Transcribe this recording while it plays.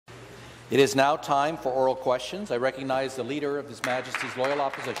It is now time for oral questions. I recognize the Leader of His Majesty's Loyal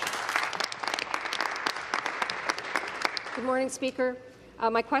Opposition. Good morning, Speaker.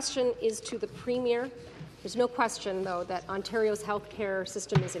 My question is to the Premier. There's no question, though, that Ontario's healthcare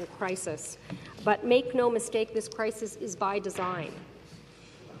system is in crisis. But make no mistake, this crisis is by design.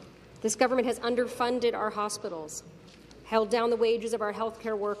 This government has underfunded our hospitals, held down the wages of our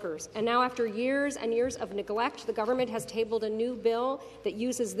healthcare workers, and now, after years and years of neglect, the government has tabled a new bill that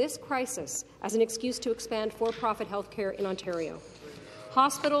uses this crisis as an excuse to expand for-profit healthcare in Ontario.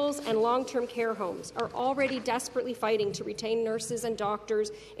 Hospitals and long-term care homes are already desperately fighting to retain nurses and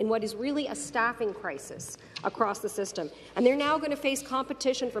doctors in what is really a staffing crisis across the system, and they're now going to face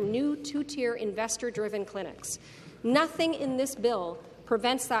competition from new two-tier investor-driven clinics. Nothing in this bill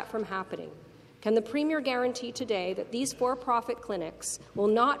prevents that from happening. Can the Premier guarantee today that these for-profit clinics will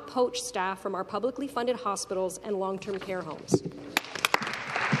not poach staff from our publicly funded hospitals and long-term care homes?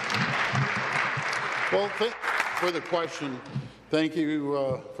 Well, for the question. Thank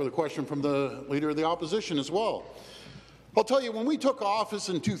you for the question from the Leader of the Opposition as well. I'll tell you, when we took office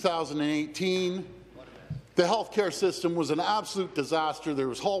in 2018, the healthcare system was an absolute disaster. There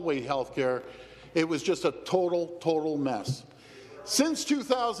was hallway healthcare. It was just a total mess. Since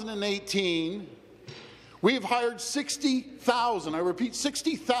 2018, we've hired 60,000, I repeat,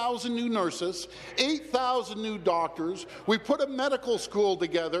 60,000 new nurses, 8,000 new doctors. We put a medical school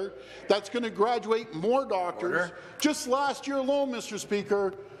together that's going to graduate more doctors. Order. Just last year alone, Mr.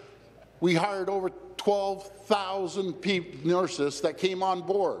 Speaker, we hired over 12,000 nurses that came on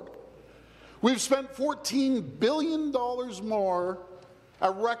board. We've spent $14 billion more,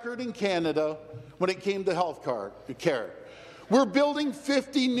 a record in Canada, when it came to health care. We're building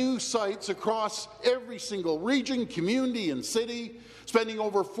 50 new sites across every single region, community and city, spending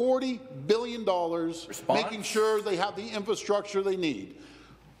over $40 billion, making sure they have the infrastructure they need.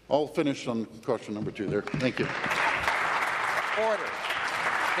 I'll finish on question number 2 there. Thank you. Order.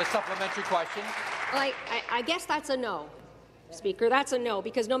 The supplementary question. Well, I guess that's a no, Speaker. That's a no,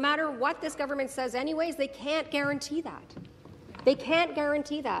 because no matter what this government says anyways, they can't guarantee that. They can't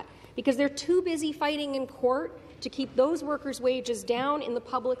guarantee that because they're too busy fighting in court to keep those workers' wages down in the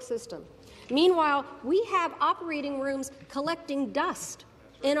public system. Meanwhile, we have operating rooms collecting dust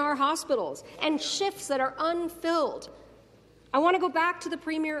in our hospitals and shifts that are unfilled. I want to go back to the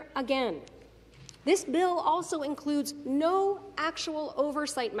Premier again. This bill also includes no actual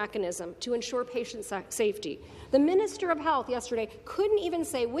oversight mechanism to ensure patient safety. The Minister of Health yesterday couldn't even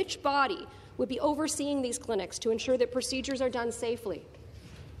say which body would be overseeing these clinics to ensure that procedures are done safely.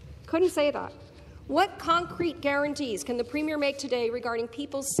 Couldn't say that. What concrete guarantees can the Premier make today regarding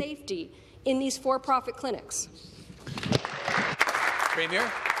people's safety in these for-profit clinics? Premier.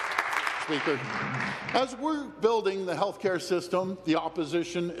 Speaker, as we're building the healthcare system, the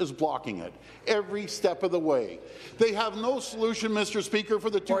opposition is blocking it every step of the way. They have no solution, Mr. Speaker,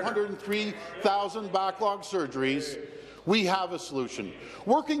 for the 203,000 backlog surgeries. We have a solution.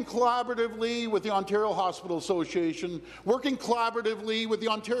 Working collaboratively with the Ontario Hospital Association, working collaboratively with the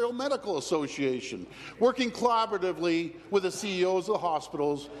Ontario Medical Association, working collaboratively with the CEOs of the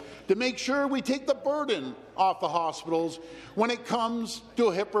hospitals to make sure we take the burden off the hospitals when it comes to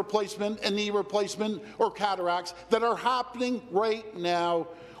a hip replacement, a knee replacement, or cataracts that are happening right now.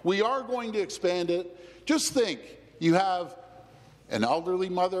 We are going to expand it. Just think, you have an elderly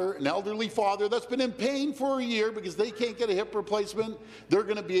mother, an elderly father that's been in pain for a year because they can't get a hip replacement. They're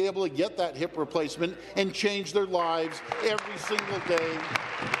going to be able to get that hip replacement and change their lives every single day.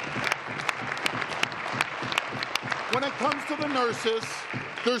 When it comes to the nurses,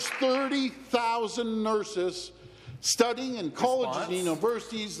 there's 30,000 nurses studying in colleges and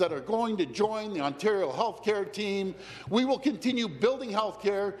universities that are going to join the Ontario healthcare team. We will continue building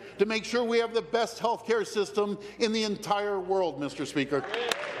healthcare to make sure we have the best healthcare system in the entire world, Mr. Speaker.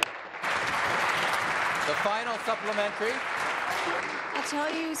 The final supplementary. I'll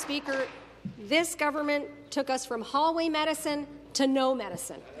tell you, Speaker, this government took us from hallway medicine to no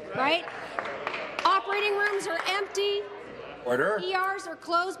medicine, right? Operating rooms are empty. Order. ERs are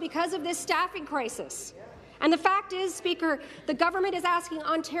closed because of this staffing crisis. And the fact is, Speaker, the government is asking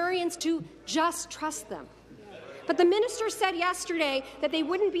Ontarians to just trust them. But the minister said yesterday that they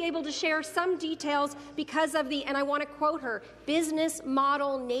wouldn't be able to share some details because of the, and I want to quote her, business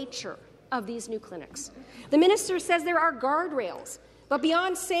model nature of these new clinics. The minister says there are guardrails, but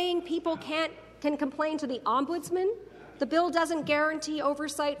beyond saying people can complain to the ombudsman, the bill doesn't guarantee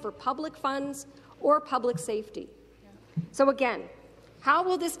oversight for public funds or public safety. So again, how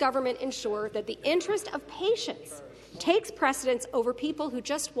will this government ensure that the interest of patients takes precedence over people who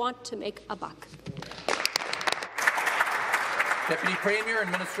just want to make a buck? Deputy Premier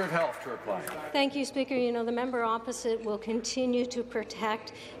and Minister of Health to reply. Thank you, Speaker. You know, the member opposite will continue to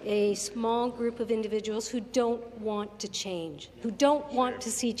protect a small group of individuals who don't want to change, who don't want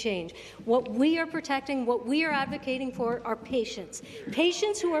to see change. What we are protecting, what we are advocating for are patients.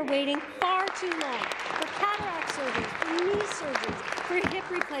 Patients who are waiting far too long for cataract surgery, for knee surgeries, for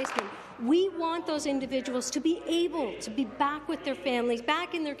hip replacement. We want those individuals to be able to be back with their families,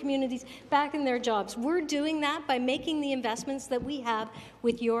 back in their communities, back in their jobs. We're doing that by making the investments that we have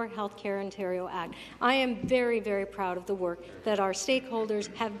with your Healthcare Ontario Act. I am very, very proud of the work that our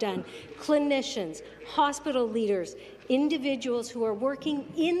stakeholders have done. Clinicians, hospital leaders, individuals who are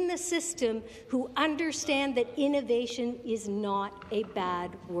working in the system who understand that innovation is not a bad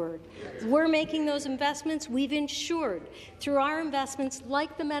word. We're making those investments. We've ensured through our investments,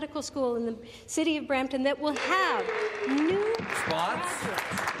 like the medical school in the City of Brampton, that will have new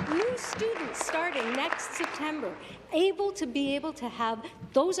graduates, new students starting next September, able to have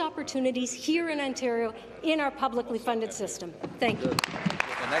those opportunities here in Ontario in our publicly funded system. Thank you.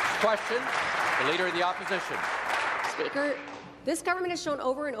 The next question, the Leader of the Opposition. Speaker, this government has shown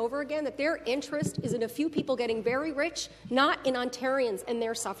over and over again that their interest is in a few people getting very rich, not in Ontarians and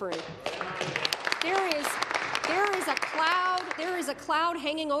their suffering. There is a cloud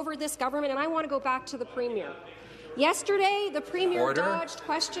hanging over this government, and I want to go back to the Premier. Yesterday, the Premier dodged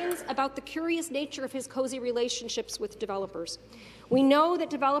questions about the curious nature of his cozy relationships with developers. We know that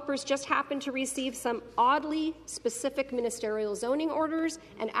developers just happened to receive some oddly specific ministerial zoning orders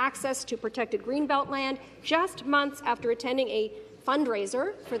and access to protected greenbelt land just months after attending a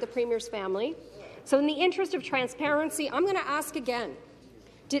fundraiser for the Premier's family. So in the interest of transparency, I'm going to ask again.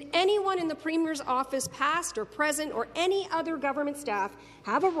 Did anyone in the Premier's office, past or present, or any other government staff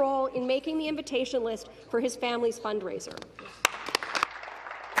have a role in making the invitation list for his family's fundraiser?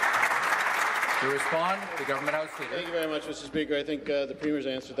 To respond, the Government House Leader. Thank you very much, Mr. Speaker. I think the Premier's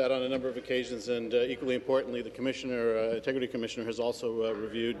answered that on a number of occasions, and equally importantly, the Integrity Commissioner has also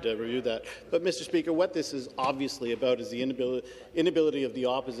reviewed that. But, Mr. Speaker, what this is obviously about is the inability of the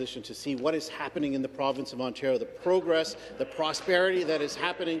opposition to see what is happening in the province of Ontario, the progress, the prosperity that is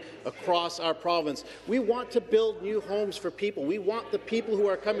happening across our province. We want to build new homes for people. We want the people who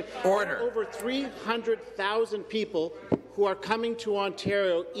are coming. Order. Over 300,000 people who are coming to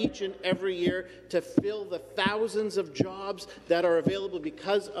Ontario each and every year to fill the thousands of jobs that are available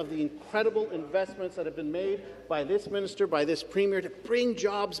because of the incredible investments that have been made by this minister, by this Premier, to bring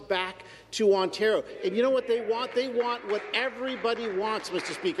jobs back to Ontario. And you know what they want? They want what everybody wants,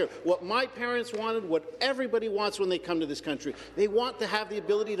 Mr. Speaker. What my parents wanted, what everybody wants when they come to this country. They want to have the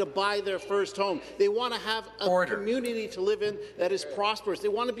ability to buy their first home. They want to have a community to live in that is prosperous. They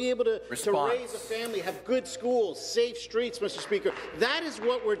want to be able to raise a family, have good schools, safe streets, Mr. Speaker. That is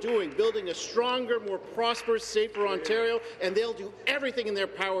what we're doing, building a stronger, more prosperous, safer Ontario, and they'll do everything in their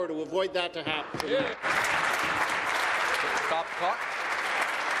power to avoid that to happen. Yeah. Stop the clock.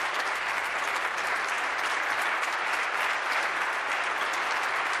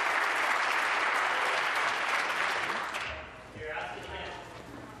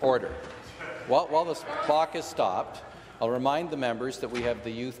 Order. While the clock is stopped, I'll remind the members that we have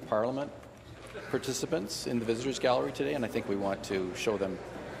the Youth Parliament participants in the Visitors Gallery today, and I think we want to show them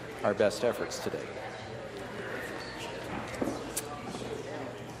our best efforts today.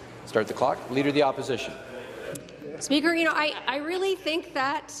 Start the clock. Leader of the Opposition. Speaker, you know, I really think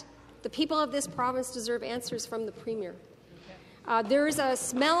that the people of this province deserve answers from the Premier. There is a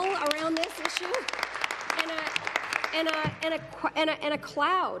smell around this issue and a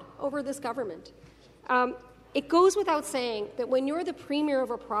cloud over this government. It goes without saying that when you're the Premier of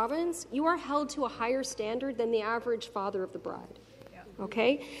a province, you are held to a higher standard than the average father of the bride.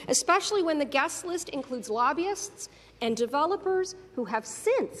 Okay? Especially when the guest list includes lobbyists and developers who have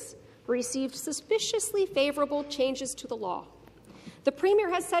since received suspiciously favourable changes to the law. The Premier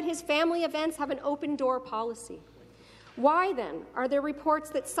has said his family events have an open-door policy. Why, then, are there reports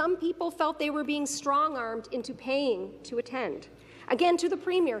that some people felt they were being strong-armed into paying to attend? Again, to the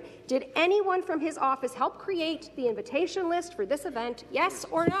Premier, did anyone from his office help create the invitation list for this event, yes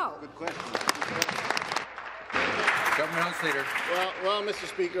or no? Good question. Government House Leader. Well, Mr.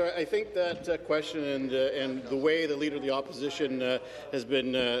 Speaker, I think that question and the way the Leader of the Opposition has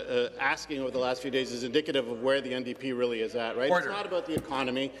been asking over the last few days is indicative of where the NDP really is at, right? Order. It's not about the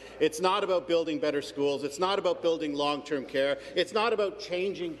economy. It's not about building better schools. It's not about building long-term care. It's not about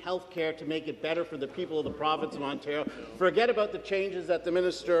changing health care to make it better for the people of the province of Ontario. Forget about the changes that the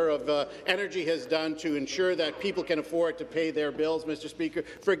Minister of Energy has done to ensure that people can afford to pay their bills, Mr. Speaker.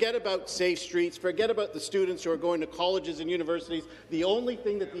 Forget about safe streets. Forget about the students who are going to colleges and universities. The only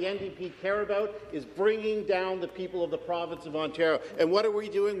thing that the NDP care about is bringing down the people of the province of Ontario. And what are we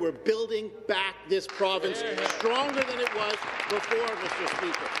doing? We're building back this province stronger than it was before, Mr.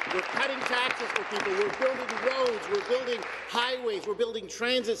 Speaker. We're cutting taxes for people. We're building roads. We're building highways. We're building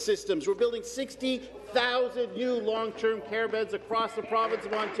transit systems. We're building 60,000 new long-term care beds across the province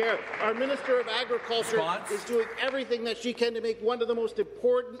of Ontario. Our Minister of Agriculture is doing everything that she can to make one of the most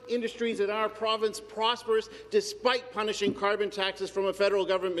important industries in our province prosperous, despite punishing carbon taxes from a federal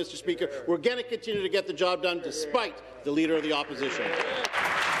government, Mr. Speaker. We're going to continue to get the job done despite the Leader of the Opposition.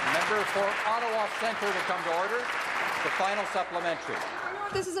 Member for Ottawa Centre to come to order. The final supplementary.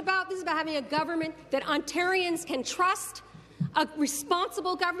 This is about having a government that Ontarians can trust, a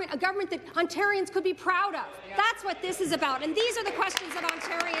responsible government, a government that Ontarians could be proud of. That's what this is about, and these are the questions that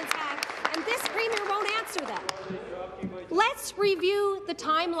Ontarians have, and this Premier won't answer them. Let's review the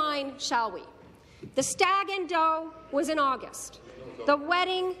timeline, shall we? The Stag and Doe was in August. The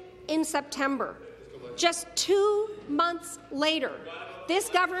wedding in September. Just 2 months later, this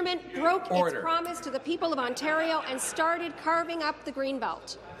government broke its promise to the people of Ontario and started carving up the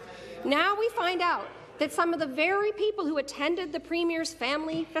Greenbelt. Now we find out that some of the very people who attended the Premier's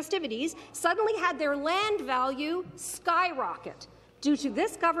family festivities suddenly had their land value skyrocket due to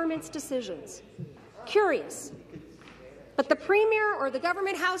this government's decisions. Curious. But the Premier or the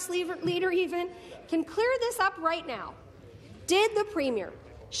government House leader even can clear this up right now. Did the Premier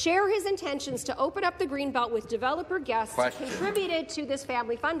share his intentions to open up the Greenbelt with developer guests who contributed to this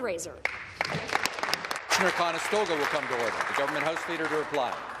family fundraiser? Commissioner Conestoga will come to order. The government House Leader to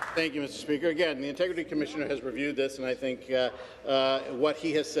reply. Thank you, Mr. Speaker. Again, the Integrity Commissioner has reviewed this, and I think what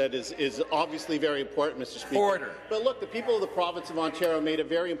he has said is obviously very important, Mr. Speaker. Order. But look, the people of the province of Ontario made a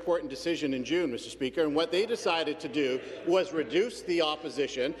very important decision in June, Mr. Speaker, and what they decided to do was reduce the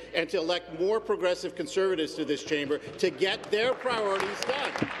opposition and to elect more progressive Conservatives to this chamber to get their priorities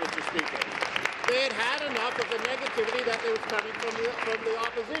done, Mr. Speaker. They had had enough of the negativity that was coming from the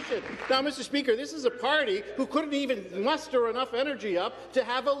opposition. Now, Mr. Speaker, this is a party who couldn't even muster enough energy up to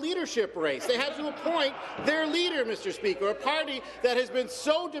have a leadership race. They had to appoint their leader, Mr. Speaker, a party that has been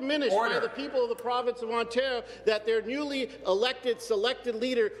so diminished by the people of the province of Ontario that their newly selected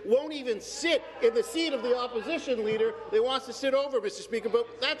leader won't even sit in the seat of the opposition leader. They wants to sit over, Mr. Speaker, but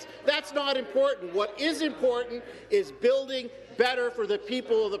that's not important. What is important is building better for the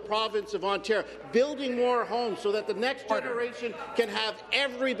people of the province of Ontario, building more homes so that the next generation can have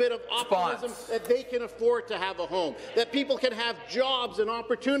every bit of optimism that they can afford to have a home, that people can have jobs and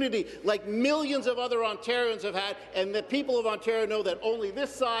opportunity like millions of other Ontarians have had, and that people of Ontario know that only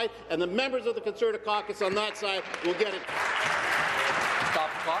this side and the members of the Conservative caucus on that side will get it. Stop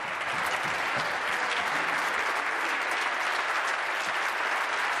the clock.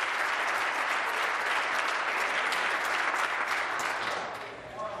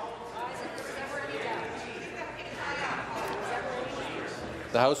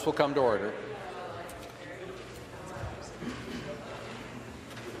 The House will come to order.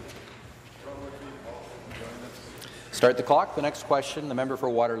 Start the clock. The next question, the member for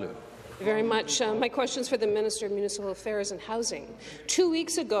Waterloo. Very much. My question is for the Minister of Municipal Affairs and Housing. 2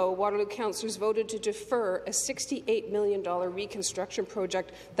 weeks ago, Waterloo councillors voted to defer a $68 million reconstruction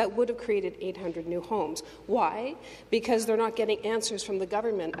project that would have created 800 new homes. Why? Because they're not getting answers from the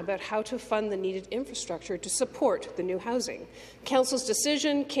government about how to fund the needed infrastructure to support the new housing. Council's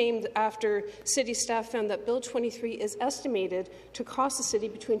decision came after city staff found that Bill 23 is estimated to cost the city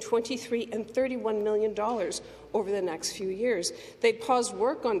between $23 and $31 million over the next few years. They paused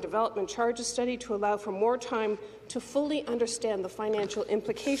work on development charges study to allow for more time to fully understand the financial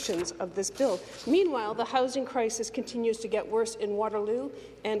implications of this bill. Meanwhile, the housing crisis continues to get worse in Waterloo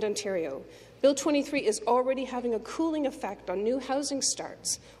and Ontario. Bill 23 is already having a cooling effect on new housing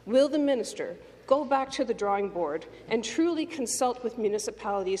starts. Will the minister go back to the drawing board and truly consult with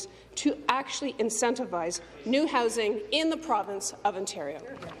municipalities to actually incentivize new housing in the province of Ontario?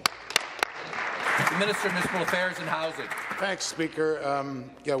 The Minister of Municipal Affairs and Housing. Thanks, Speaker.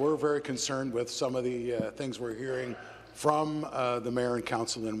 Yeah, we're very concerned with some of the things we're hearing from the Mayor and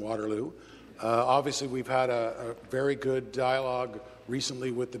Council in Waterloo. Obviously, we've had a very good dialogue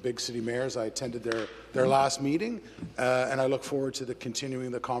recently with the big city mayors. I attended their last meeting, and I look forward to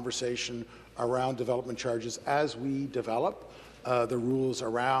continuing the conversation around development charges as we develop the rules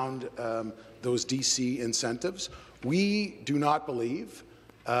around those DC incentives. We do not believe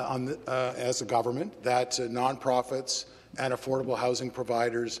as a government that nonprofits and affordable housing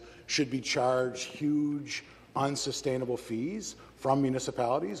providers should be charged huge, unsustainable fees from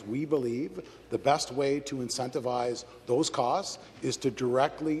municipalities. We believe the best way to incentivize those costs is to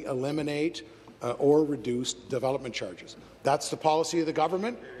directly eliminate or reduced development charges. That's the policy of the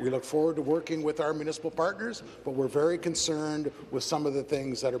government. We look forward to working with our municipal partners, but we're very concerned with some of the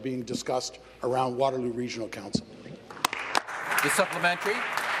things that are being discussed around Waterloo Regional Council. The supplementary.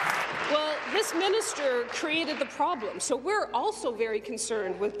 Well, this minister created the problem, so we're also very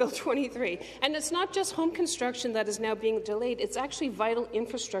concerned with Bill 23. And it's not just home construction that is now being delayed, it's actually vital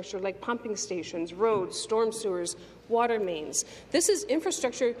infrastructure like pumping stations, roads, storm sewers, water mains. This is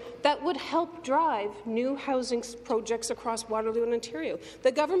infrastructure that would help drive new housing projects across Waterloo and Ontario.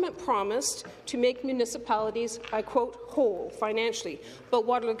 The government promised to make municipalities, I quote, whole financially. But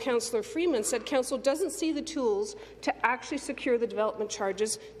Waterloo Councillor Freeman said Council doesn't see the tools to actually secure the development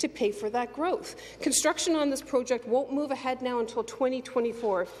charges to pay for that growth. Construction on this project won't move ahead now until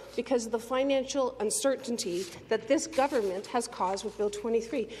 2024 because of the financial uncertainty that this government has caused with Bill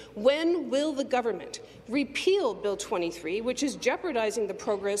 23. When will the government repeal Bill 23, which is jeopardizing the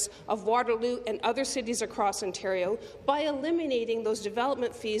progress of Waterloo and other cities across Ontario by eliminating those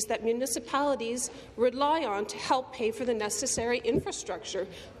development fees that municipalities rely on to help pay for the necessary infrastructure?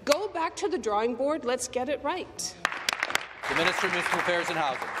 Go back to the drawing board. Let's get it right. The Minister of Municipal Affairs and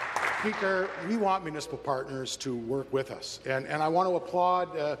Housing. Speaker, we want municipal partners to work with us, and I want to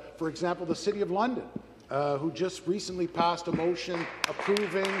applaud, for example, the City of London, who just recently passed a motion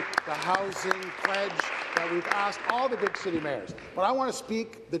approving the housing pledge that we've asked all the big city mayors. But I want to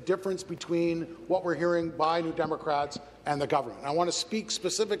speak the difference between what we're hearing by New Democrats and the government. I want to speak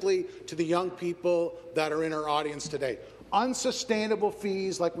specifically to the young people that are in our audience today. Unsustainable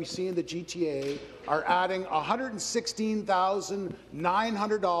fees like we see in the GTA are adding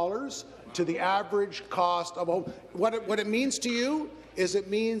 $116,900 to the average cost of a home. What it means to you is it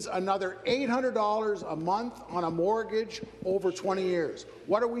means another $800 a month on a mortgage over 20 years.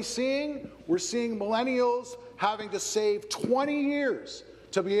 What are we seeing? We're seeing millennials having to save 20 years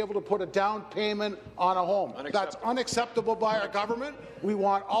to be able to put a down payment on a home. That's unacceptable by our government. We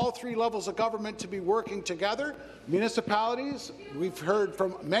want all three levels of government to be working together. Municipalities, we've heard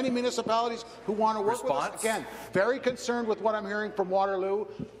from many municipalities who want to work with us. Again, very concerned with what I'm hearing from Waterloo.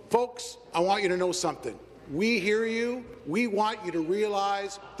 Folks, I want you to know something. We hear you. We want you to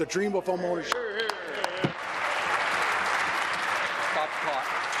realize the dream of homeownership. Stop the clock.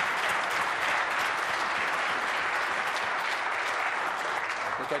 I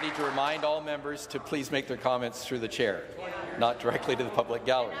think I need to remind all members to please make their comments through the chair, not directly to the public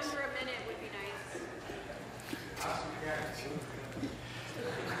galleries.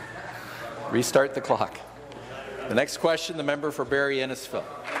 Restart the clock. The next question, the member for Barrie-Innisfil.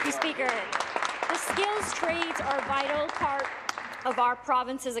 Thank you, Speaker. The skills trades are a vital part of our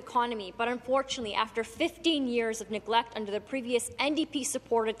province's economy, but unfortunately, after 15 years of neglect under the previous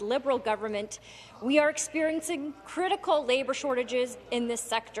NDP-supported Liberal government, we are experiencing critical labour shortages in this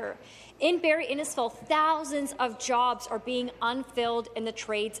sector. In Barrie-Innisfil, thousands of jobs are being unfilled in the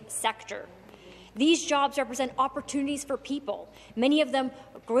trades sector. These jobs represent opportunities for people, many of them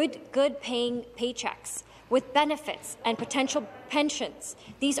good-paying paychecks, with benefits and potential pensions.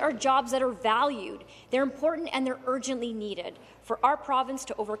 These are jobs that are valued, they're important, and they're urgently needed for our province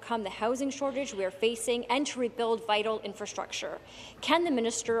to overcome the housing shortage we are facing and to rebuild vital infrastructure. Can the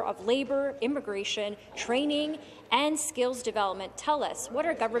Minister of Labour, Immigration, Training and Skills Development tell us what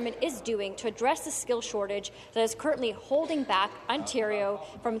our government is doing to address the skill shortage that is currently holding back Ontario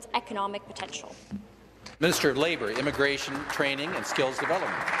from its economic potential? Minister of Labour, Immigration, Training and Skills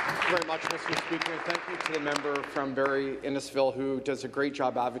Development. Thank you very much, Mr. Speaker, and thank you to the member from Barrie-Innisfil who does a great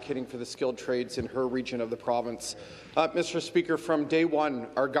job advocating for the skilled trades in her region of the province. Mr. Speaker, from day one,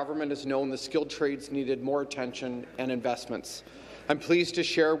 our government has known the skilled trades needed more attention and investments. I'm pleased to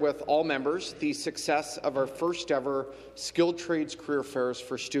share with all members the success of our first ever skilled trades career fairs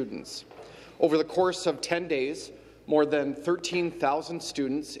for students. Over the course of 10 days, more than 13,000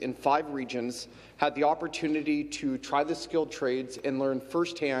 students in 5 regions had the opportunity to try the skilled trades and learn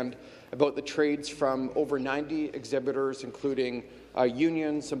firsthand about the trades from over 90 exhibitors, including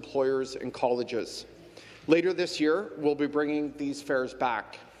unions, employers, and colleges. Later this year, we'll be bringing these fairs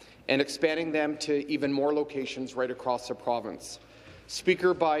back and expanding them to even more locations right across the province.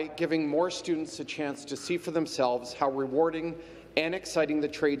 Speaker, by giving more students a chance to see for themselves how rewarding and exciting the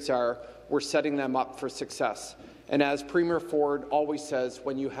trades are, we're setting them up for success. And as Premier Ford always says,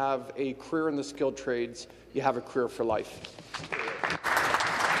 when you have a career in the skilled trades, you have a career for life.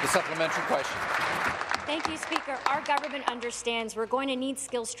 The supplementary question. Thank you, Speaker. Our government understands we're going to need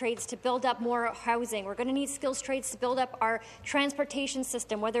skills trades to build up more housing. We're going to need skills trades to build up our transportation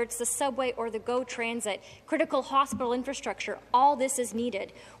system, whether it's the subway or the GO Transit, critical hospital infrastructure. All this is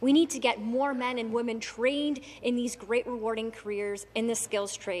needed. We need to get more men and women trained in these great rewarding careers in the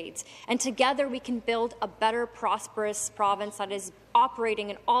skills trades. And together we can build a better, prosperous province that is operating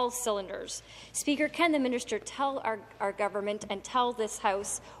in all cylinders. Speaker, can the minister tell our government and tell this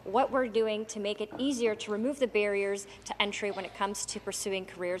House what we're doing to make it easier to remove the barriers to entry when it comes to pursuing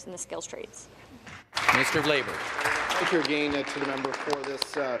careers in the skills trades? Minister of Labour. Thank you again to the member for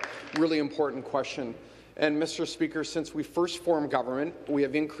this really important question. And Mr. Speaker, since we first formed government, we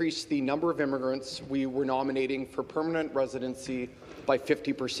have increased the number of immigrants we were nominating for permanent residency by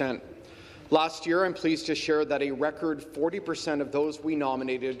 50%. Last year, I'm pleased to share that a record 40% of those we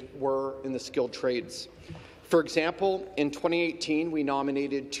nominated were in the skilled trades. For example, in 2018, we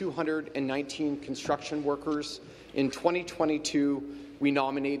nominated 219 construction workers. In 2022, we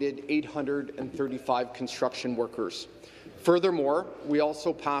nominated 835 construction workers. Furthermore, we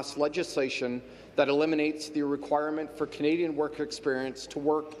also passed legislation that eliminates the requirement for Canadian work experience to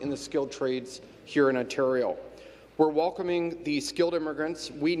work in the skilled trades here in Ontario. We're welcoming the skilled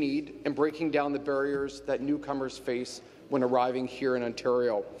immigrants we need and breaking down the barriers that newcomers face when arriving here in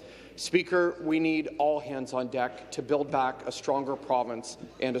Ontario. Speaker, we need all hands on deck to build back a stronger province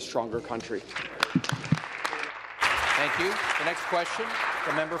and a stronger country. Thank you. The next question,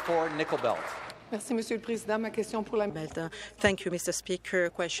 the member for Nickel Belt. Merci, Monsieur le Président. Ma question pour la... Thank you, Mr.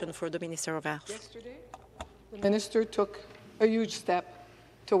 Speaker. Question for the Minister of Health. Yesterday, the minister took a huge step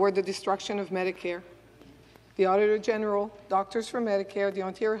toward the destruction of Medicare. The Auditor General, Doctors for Medicare, the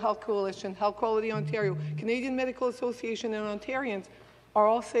Ontario Health Coalition, Health Quality Ontario, Canadian Medical Association and Ontarians are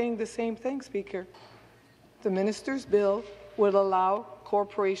all saying the same thing, Speaker. The minister's bill would allow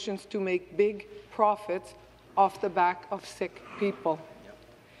corporations to make big profits off the back of sick people.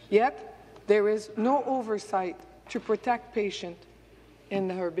 Yet, there is no oversight to protect patients in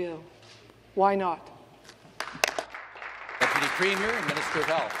her bill. Why not? Deputy Premier and Minister of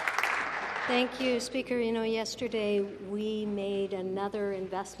Health. Thank you, Speaker. You know, yesterday we made another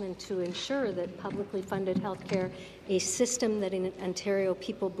investment to ensure that publicly funded healthcare, a system that in Ontario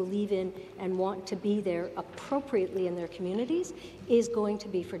people believe in and want to be there appropriately in their communities, is going to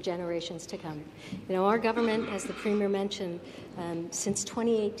be for generations to come. You know, our government, as the Premier mentioned, since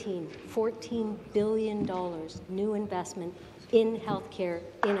 2018, $14 billion new investment in healthcare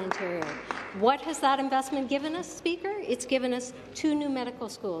in Ontario. What has that investment given us, Speaker? It's given us 2 new medical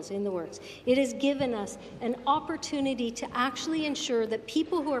schools in the works. It has given us an opportunity to actually ensure that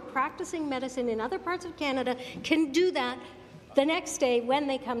people who are practicing medicine in other parts of Canada can do that the next day when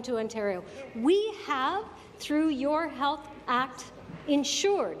they come to Ontario. We have, through your Health Act,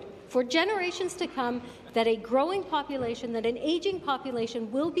 ensured for generations to come that a growing population, that an aging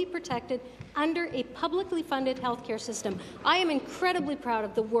population will be protected under a publicly funded healthcare system. I am incredibly proud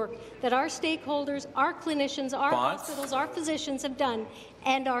of the work that our stakeholders, our clinicians, our hospitals, our physicians have done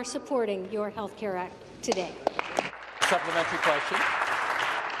and are supporting your Healthcare Act today. Supplementary question.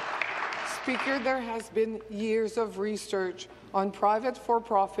 Speaker, there has been years of research on private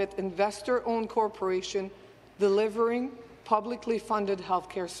for-profit investor-owned corporation delivering publicly funded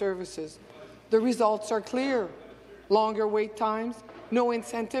healthcare services. The results are clear. Longer wait times, no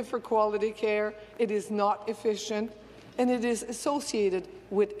incentive for quality care, it is not efficient, and it is associated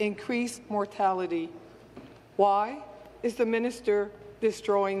with increased mortality. Why is the minister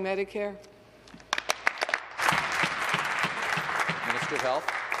destroying Medicare? Minister of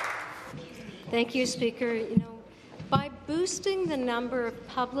Health. Thank you, Speaker. You know, by boosting the number of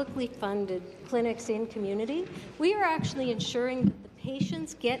publicly funded clinics in community, we are actually ensuring that the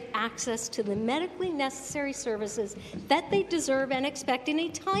patients get access to the medically necessary services that they deserve and expect in a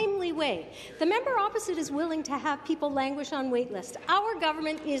timely way. The member opposite is willing to have people languish on wait lists. Our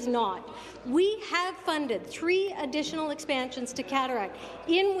government is not. We have funded 3 additional expansions to cataract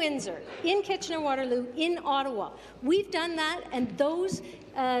in Windsor, in Kitchener-Waterloo, in Ottawa. We've done that, and those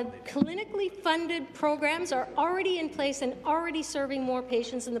clinically funded programs are already in place and already serving more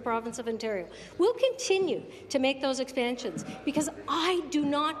patients in the province of Ontario. We'll continue to make those expansions because I do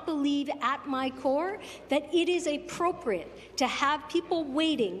not believe at my core that it is appropriate to have people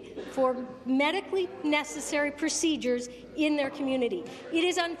waiting for medically necessary procedures in their community. It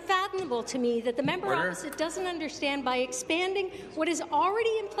is unfathomable to me that the member opposite doesn't understand by expanding what is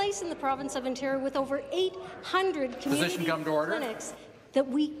already in place in the province of Ontario with over 800 community clinics that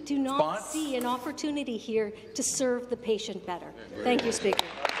we do not see an opportunity here to serve the patient better. Thank you, Speaker.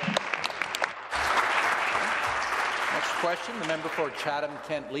 Next question, the member for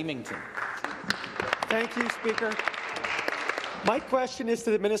Chatham-Kent-Leamington. Thank you, Speaker. My question is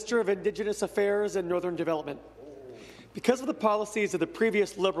to the Minister of Indigenous Affairs and Northern Development. Because of the policies of the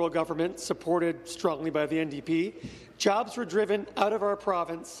previous Liberal government, supported strongly by the NDP, jobs were driven out of our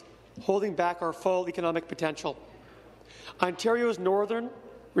province, holding back our full economic potential. Ontario's northern,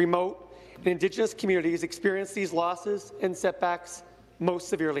 remote, and Indigenous communities experience these losses and setbacks most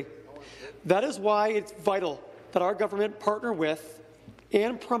severely. That is why it's vital that our government partner with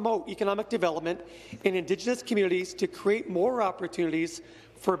and promote economic development in Indigenous communities to create more opportunities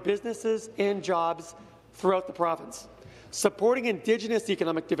for businesses and jobs throughout the province. Supporting Indigenous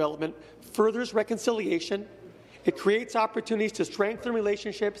economic development furthers reconciliation. It creates opportunities to strengthen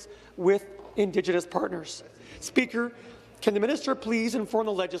relationships with Indigenous partners. Speaker, can the minister please inform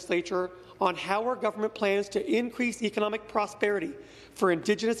the legislature on how our government plans to increase economic prosperity for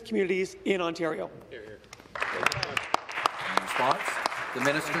Indigenous communities in Ontario? In response, the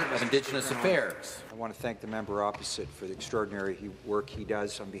Minister of Indigenous Affairs. I want to thank the member opposite for the extraordinary work he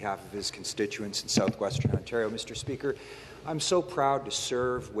does on behalf of his constituents in southwestern Ontario. Mr. Speaker, I'm so proud to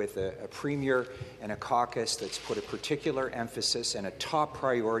serve with a Premier and a caucus that's put a particular emphasis and a top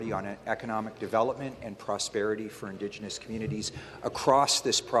priority on economic development and prosperity for Indigenous communities across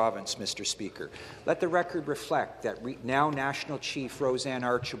this province, Mr. Speaker. Let the record reflect that now National Chief Roseanne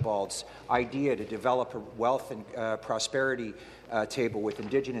Archibald's idea to develop a wealth and prosperity table with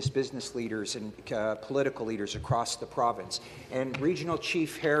Indigenous business leaders and political leaders across the province, and Regional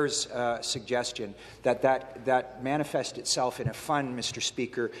Chief Hare's suggestion that manifest itself in a fund, Mr.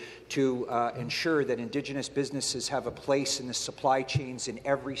 Speaker, to ensure that Indigenous businesses have a place in the supply chains in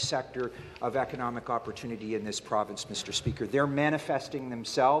every sector of economic opportunity in this province, Mr. Speaker. They're manifesting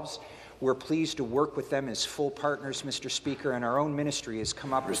themselves. We're pleased to work with them as full partners, Mr. Speaker, and our own ministry has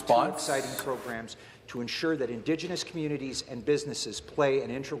come up with 2 exciting programs to ensure that Indigenous communities and businesses play an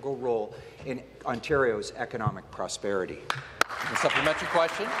integral role in Ontario's economic prosperity. A supplementary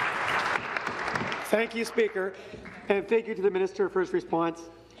question. Thank you, Speaker, and thank you to the Minister for his response.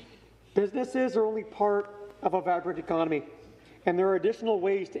 Businesses are only part of a vibrant economy, and there are additional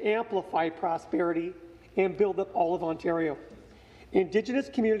ways to amplify prosperity and build up all of Ontario. Indigenous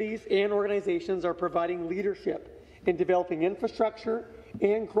communities and organizations are providing leadership in developing infrastructure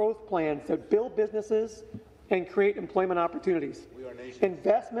and growth plans that build businesses and create employment opportunities.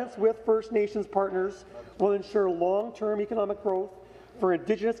 Investments with First Nations partners will ensure long-term economic growth for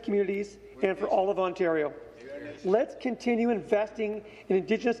Indigenous communities and for all of Ontario. Let's continue investing in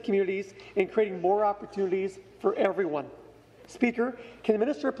Indigenous communities and creating more opportunities for everyone. Speaker, can the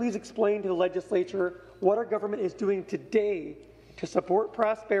minister please explain to the legislature what our government is doing today to support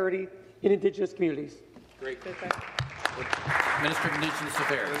prosperity in Indigenous communities? Great. Minister of Indigenous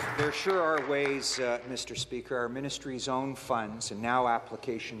Affairs. There sure are ways, Mr. Speaker. Our ministry's own funds, and now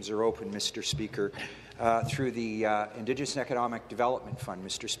applications are open, Mr. Speaker, through the Indigenous Economic Development Fund,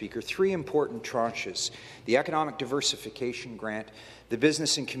 Mr. Speaker. 3 important tranches: the Economic Diversification Grant, the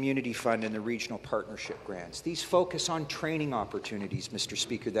Business and Community Fund, and the Regional Partnership Grants. These focus on training opportunities, Mr.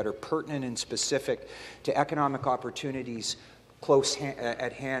 Speaker, that are pertinent and specific to economic opportunities close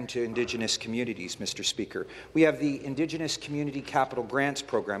at hand to Indigenous communities, Mr. Speaker. We have the Indigenous Community Capital Grants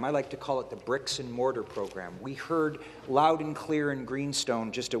Program. I like to call it the Bricks and Mortar Program. We heard loud and clear in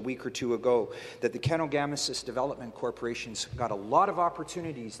Greenstone just a week or 2 ago that the Kenogamisus Development Corporation's got a lot of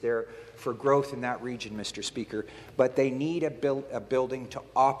opportunities there for growth in that region, Mr. Speaker, but they need a building to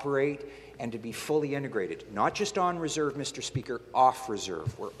operate and to be fully integrated, not just on reserve, Mr. Speaker, off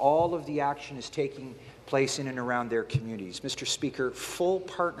reserve, where all of the action is taking place in and around their communities. Mr. Speaker, full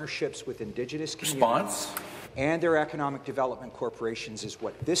partnerships with Indigenous communities and their economic development corporations is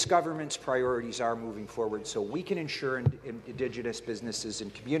what this government's priorities are moving forward, so we can ensure Indigenous businesses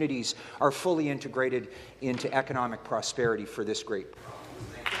and communities are fully integrated into economic prosperity for this great.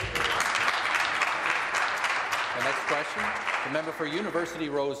 The next question, the member for University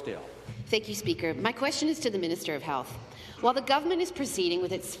Rosedale. Thank you, Speaker. My question is to the Minister of Health. While the government is proceeding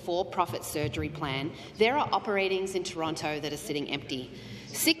with its for-profit surgery plan, there are operatings in Toronto that are sitting empty.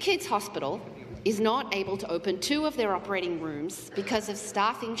 Sick Kids Hospital is not able to open 2 of their operating rooms because of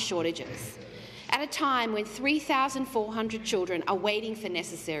staffing shortages, at a time when 3,400 children are waiting for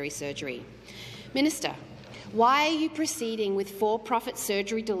necessary surgery. Minister, why are you proceeding with for-profit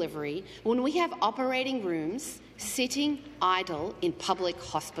surgery delivery when we have operating rooms sitting idle in public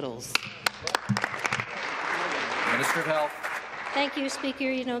hospitals? Minister of Health. Thank you, Speaker.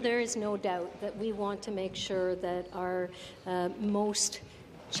 You know, there is no doubt that we want to make sure that our most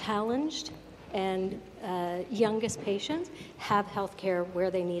challenged and youngest patients have health care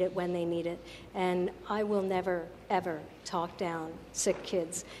where they need it, when they need it. And I will never, ever talk down sick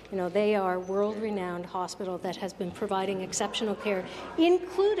kids. You know, they are world-renowned hospital that has been providing exceptional care,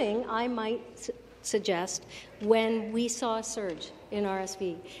 including, I might suggest, when we saw a surge in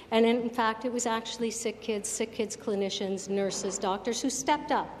RSV. And in fact, it was actually sick kids, clinicians, nurses, doctors who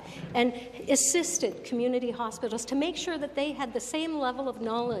stepped up and assisted community hospitals to make sure that they had the same level of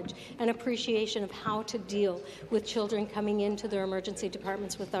knowledge and appreciation of how to deal with children coming into their emergency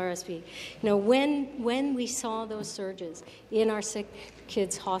departments with RSV. You know, when we saw those surges in our sick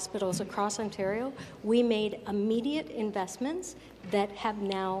kids hospitals across Ontario, we made immediate investments that have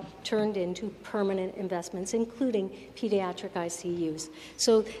now turned into permanent investments, including pediatric ICUs.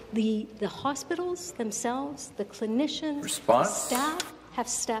 So the hospitals themselves, the clinicians, the staff have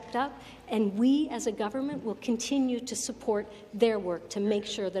stepped up, and we as a government will continue to support their work to make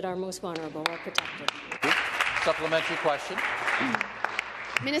sure that our most vulnerable are protected. Supplementary question.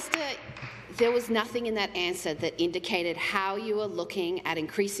 Minister, there was nothing in that answer that indicated how you are looking at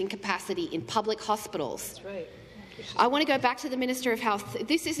increasing capacity in public hospitals. That's right. I want to go back to the Minister of Health.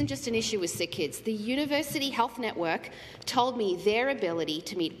 This isn't just an issue with sick kids. The University Health Network told me their ability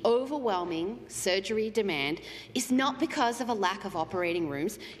to meet overwhelming surgery demand is not because of a lack of operating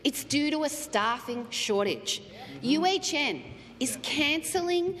rooms. It's due to a staffing shortage. UHN is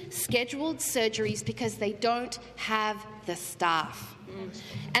cancelling scheduled surgeries because they don't have the staff.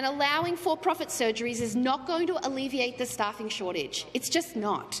 And allowing for-profit surgeries is not going to alleviate the staffing shortage. It's just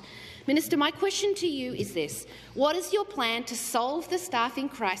not. Minister, my question to you is this. What is your plan to solve the staffing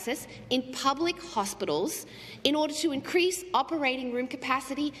crisis in public hospitals in order to increase operating room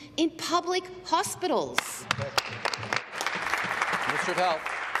capacity in public hospitals? Minister of Health.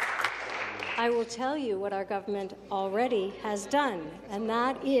 I will tell you what our government already has done, and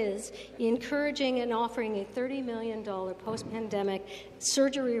that is encouraging and offering a $30 million post-pandemic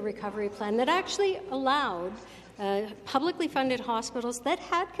surgery recovery plan that actually allowed publicly funded hospitals that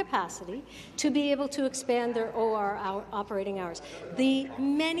had capacity to be able to expand their OR operating hours. The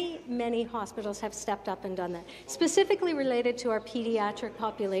many hospitals have stepped up and done that, specifically related to our pediatric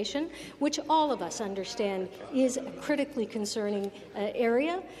population, which all of us understand is a critically concerning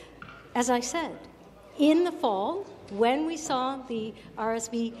area. As I said, in the fall, when we saw the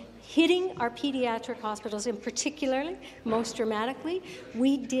RSV hitting our pediatric hospitals, in particularly, most dramatically,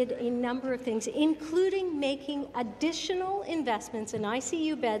 we did a number of things, including making additional investments in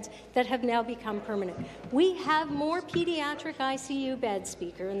ICU beds that have now become permanent. We have more pediatric ICU beds,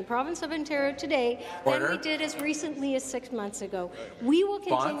 Speaker, in the province of Ontario today than we did as recently as 6 months ago. We will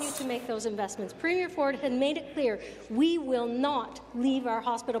continue to make those investments. Premier Ford had made it clear we will not leave our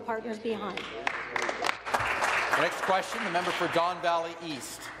hospital partners behind. Next question, the member for Don Valley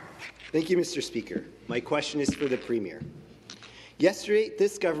East. Thank you, Mr. Speaker. My question is for the Premier. Yesterday,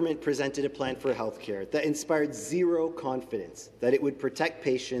 this government presented a plan for health care that inspired zero confidence that it would protect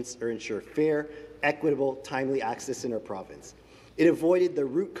patients or ensure fair, equitable, timely access in our province. It avoided the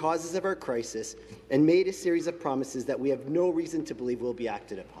root causes of our crisis and made a series of promises that we have no reason to believe will be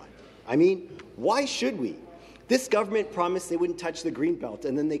acted upon. I mean, why should we? This government promised they wouldn't touch the Greenbelt,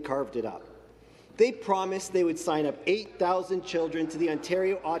 and then they carved it up. They promised they would sign up 8,000 children to the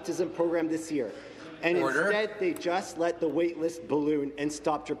Ontario Autism Program this year, and instead they just let the waitlist balloon and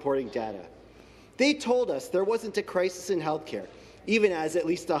stopped reporting data. They told us there wasn't a crisis in healthcare, even as at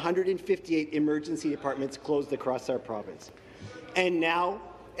least 158 emergency departments closed across our province. And now,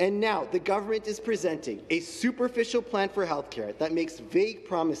 the government is presenting a superficial plan for healthcare that makes vague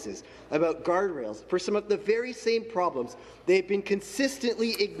promises about guardrails for some of the very same problems they've been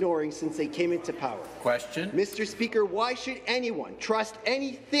consistently ignoring since they came into power. Question. Mr. Speaker, why should anyone trust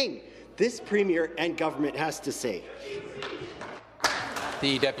anything this Premier and government has to say?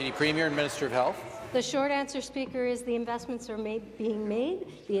 The Deputy Premier and Minister of Health. The short answer, Speaker, is the investments are being made,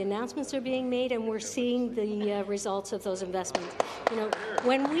 the announcements are being made, and we're seeing the results of those investments. You know,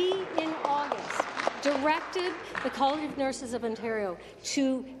 when we, in August, directed the College of Nurses of Ontario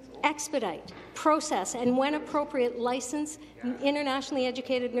to expedite, process, and when appropriate, license internationally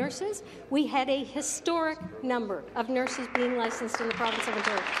educated nurses, we had a historic number of nurses being licensed in the province of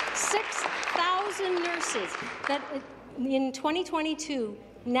Ontario. 6,000 nurses that in 2022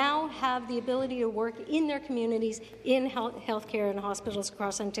 now have the ability to work in their communities in healthcare and hospitals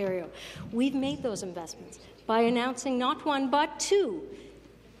across Ontario. We've made those investments by announcing not one but two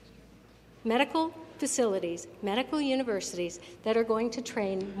medical facilities, medical universities that are going to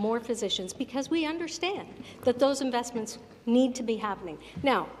train more physicians, because we understand that those investments need to be happening.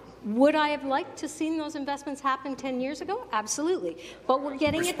 Now, Would I have liked to seen those investments happen 10 years ago? Absolutely. But we're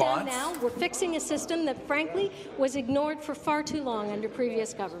getting it done now. We're fixing a system that, frankly, was ignored for far too long under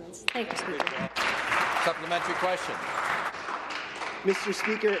previous governments. Thank you, Speaker. Supplementary question. Mr.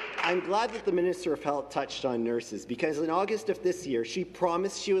 Speaker, I'm glad that the Minister of Health touched on nurses, because in August of this year, she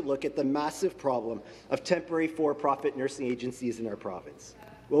promised she would look at the massive problem of temporary for-profit nursing agencies in our province.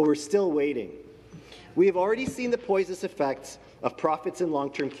 Well, we're still waiting. We have already seen the poisonous effects of profits in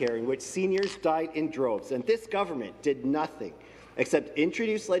long-term care, in which seniors died in droves, and this government did nothing except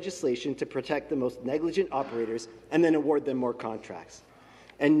introduce legislation to protect the most negligent operators and then award them more contracts.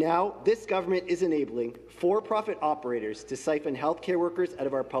 And now this government is enabling for-profit operators to siphon healthcare workers out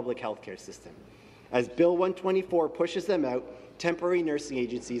of our public healthcare system. As Bill 124 pushes them out, temporary nursing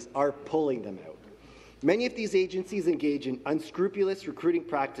agencies are pulling them out. Many of these agencies engage in unscrupulous recruiting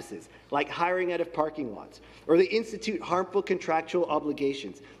practices, like hiring out of parking lots, or they institute harmful contractual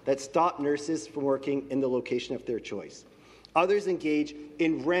obligations that stop nurses from working in the location of their choice. Others engage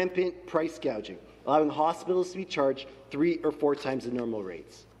in rampant price gouging, allowing hospitals to be charged 3 or 4 times the normal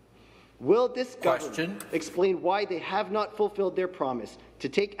rates. Will this government explain why they have not fulfilled their promise to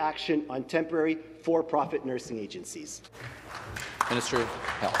take action on temporary for-profit nursing agencies? Minister of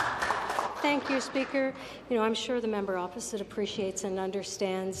Health. Thank you, Speaker. I'm sure the member opposite appreciates and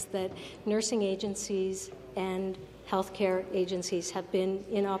understands that nursing agencies and healthcare agencies have been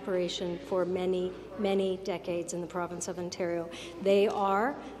in operation for many, many decades in the province of Ontario. They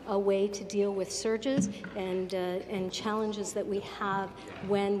are a way to deal with surges and challenges that we have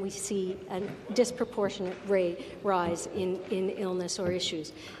when we see a disproportionate rise in illness or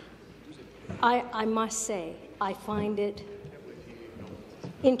issues. I must say, I find it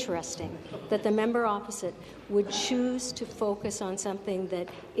interesting that the member opposite would choose to focus on something that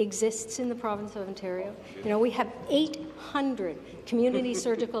exists in the province of Ontario. We have 800 community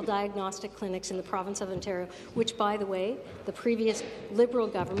surgical diagnostic clinics in the province of Ontario, which, by the way, the previous Liberal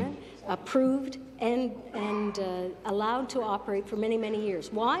government approved and allowed to operate for many, many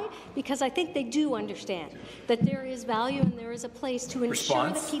years. Why? Because I think they do understand that there is value and there is a place to ensure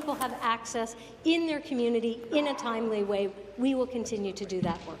that people have access in their community in a timely way. We will continue to do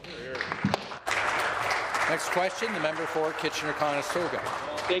that work. Next question, the member for Kitchener-Conestoga.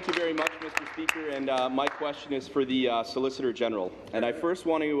 Thank you very much, Mr. Speaker, and my question is for the Solicitor General. And I first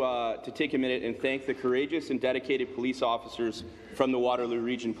want to take a minute and thank the courageous and dedicated police officers from the Waterloo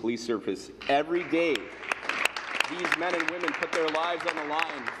Region Police Service. Every day, these men and women put their lives on the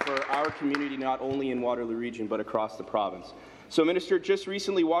line for our community, not only in Waterloo Region, but across the province. So, Minister, just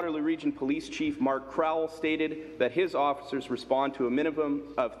recently, Waterloo Region Police Chief Mark Crowell stated that his officers respond to a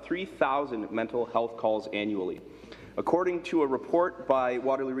minimum of 3,000 mental health calls annually. According to a report by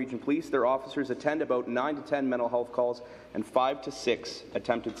Waterloo Region Police, their officers attend about 9 to 10 mental health calls and 5 to 6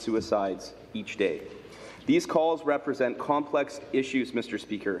 attempted suicides each day. These calls represent complex issues, Mr.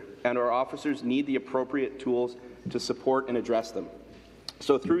 Speaker, and our officers need the appropriate tools to support and address them.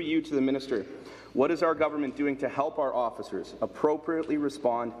 So, through you to the Minister, what is our government doing to help our officers appropriately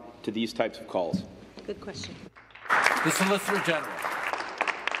respond to these types of calls? Good question. The Solicitor General.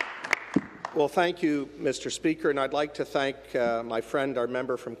 Well, thank you, Mr. Speaker, and I'd like to thank my friend, our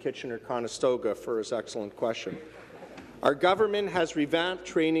member from Kitchener-Conestoga, for his excellent question. Our government has revamped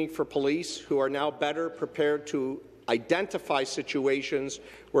training for police who are now better prepared to identify situations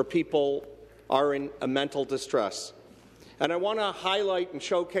where people are in a mental distress. And I want to highlight and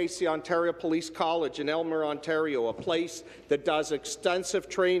showcase the Ontario Police College in Elmer, Ontario, a place that does extensive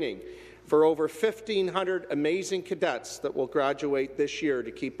training for over 1,500 amazing cadets that will graduate this year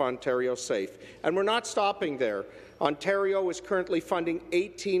to keep Ontario safe. And we're not stopping there. Ontario is currently funding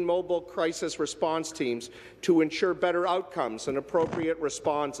 18 mobile crisis response teams to ensure better outcomes and appropriate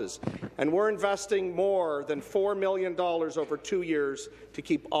responses. And we're investing more than $4 million over 2 years to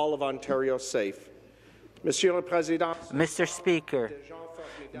keep all of Ontario safe. Mr. Speaker,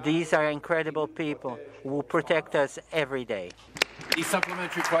 these are incredible people who protect us every day. A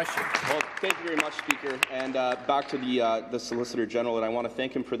supplementary question. Well, thank you very much, Speaker. And back to the Solicitor General, and I want to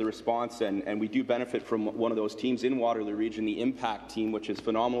thank him for the response. And we do benefit from one of those teams in Waterloo Region, the IMPACT team, which is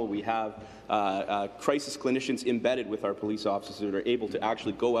phenomenal. We have crisis clinicians embedded with our police officers that are able to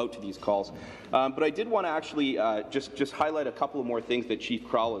actually go out to these calls. But I did want to actually just highlight a couple of more things that Chief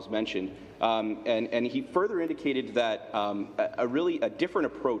Crowell has mentioned. And he further indicated that a really different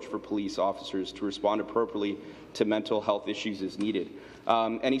approach for police officers to respond appropriately to mental health issues is needed.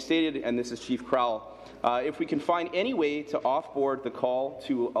 And he stated, and this is Chief Crowell, if we can find any way to offboard the call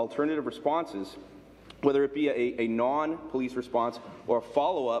to alternative responses, whether it be a non-police response or a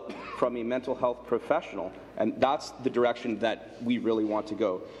follow-up from a mental health professional, and that's the direction that we really want to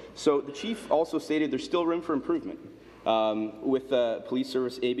go. So the Chief also stated there's still room for improvement, with the police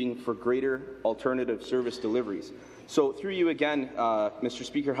service aiming for greater alternative service deliveries. So through you again, Mr.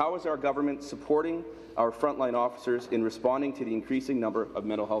 Speaker, how is our government supporting our frontline officers in responding to the increasing number of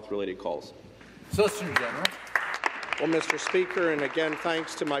mental health-related calls? Solicitor General. Well, Mr. Speaker, and again,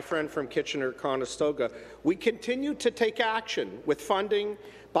 thanks to my friend from Kitchener-Conestoga, we continue to take action with funding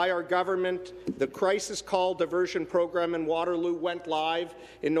by our government. The Crisis Call Diversion Program in Waterloo went live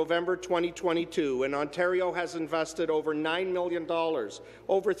in November 2022, and Ontario has invested over $9 million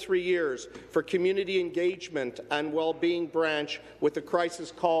over 3 years for community engagement and well-being branch with the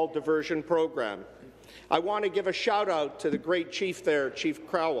Crisis Call Diversion Program. I want to give a shout-out to the great chief there, Chief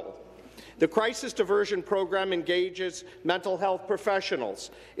Crowell. The Crisis Diversion Program engages mental health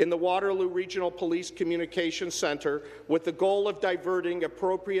professionals in the Waterloo Regional Police Communications Centre with the goal of diverting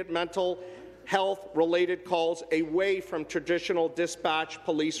appropriate mental health-related calls away from traditional dispatch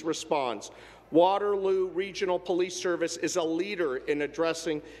police response. Waterloo Regional Police Service is a leader in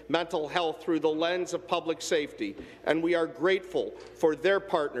addressing mental health through the lens of public safety, and we are grateful for their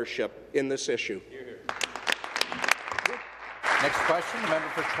partnership in this issue. Next question, the member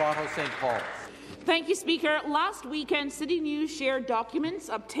for Toronto St. Paul's. Thank you, Speaker. Last weekend, City News shared documents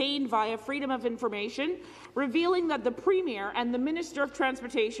obtained via Freedom of Information revealing that the Premier and the Minister of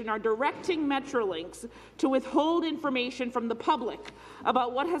Transportation are directing Metrolinx to withhold information from the public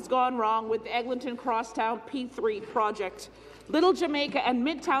about what has gone wrong with the Eglinton Crosstown P3 project. Little Jamaica and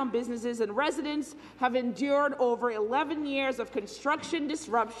Midtown businesses and residents have endured over 11 years of construction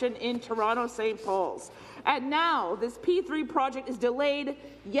disruption in Toronto St. Paul's. And now this P3 project is delayed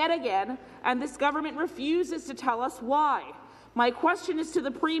yet again, and this government refuses to tell us why. My question is to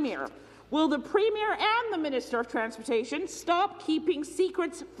the Premier. Will the Premier and the Minister of Transportation stop keeping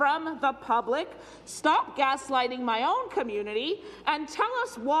secrets from the public, stop gaslighting my own community, and tell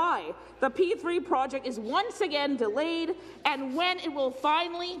us why the P3 project is once again delayed and when it will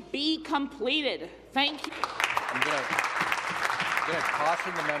finally be completed? Thank you. I'm going to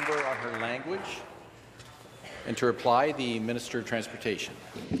caution the member on her language. And to reply, the Minister of Transportation.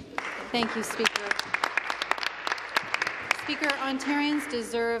 Thank you, Speaker. Speaker, Ontarians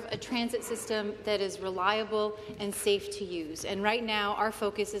deserve a transit system that is reliable and safe to use. And right now, our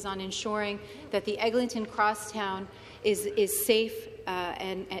focus is on ensuring that the Eglinton Crosstown is safe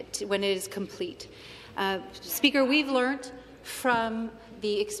when it is complete. Speaker, we've learned from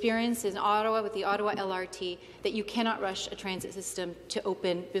the experience in Ottawa with the Ottawa LRT that you cannot rush a transit system to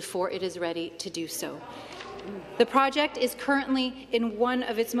open before it is ready to do so. The project is currently in one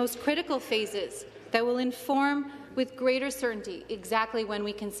of its most critical phases that will inform with greater certainty exactly when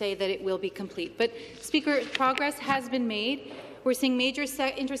we can say that it will be complete. But, Speaker, progress has been made. We're seeing major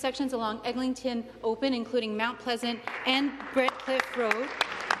intersections along Eglinton open, including Mount Pleasant and Brentcliffe Road.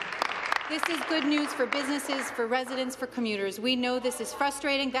 This is good news for businesses, for residents, for commuters. We know this is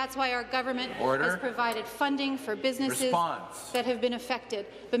frustrating. That's why our government has provided funding for businesses that have been affected.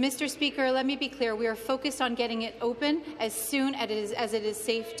 But, Mr. Speaker, let me be clear. We are focused on getting it open as soon as it is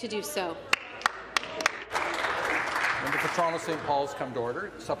safe to do so. Member for Toronto St. Paul's come to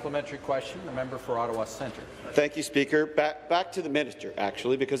order. Supplementary question, the member for Ottawa Centre. Thank you, Speaker. Back to the minister,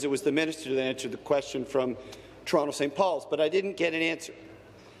 actually, because it was the minister that answered the question from Toronto St. Paul's, but I didn't get an answer.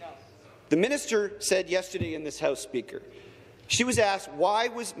 The minister said yesterday in this House, Speaker, she was asked why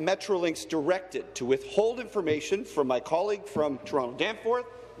was Metrolinx directed to withhold information from my colleague from Toronto Danforth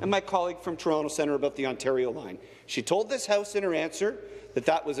and my colleague from Toronto Centre about the Ontario line. She told this House in her answer that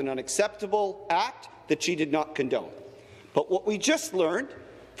that was an unacceptable act that she did not condone. But what we just learned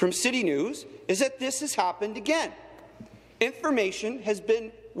from City News is that this has happened again. Information has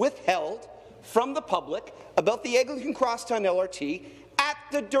been withheld from the public about the Eglinton Crosstown LRT at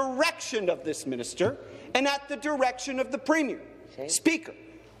the direction of this minister and at the direction of the Premier. Okay. Speaker,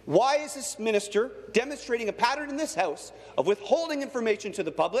 why is this minister demonstrating a pattern in this House of withholding information to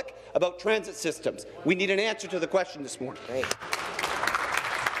the public about transit systems? We need an answer to the question this morning. Great.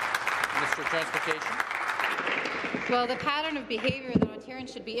 Minister of Transportation. Well, the pattern of behaviour that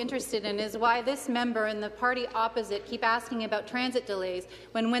Ontarians should be interested in is why this member and the party opposite keep asking about transit delays,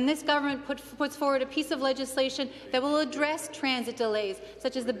 when this government puts forward a piece of legislation that will address transit delays,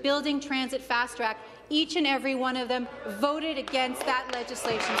 such as the Building Transit Fast Track. Each and every one of them voted against that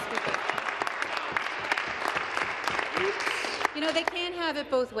legislation, Speaker. You know, they can't have it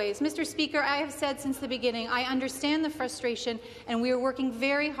both ways. Mr. Speaker, I have said since the beginning, I understand the frustration, and we are working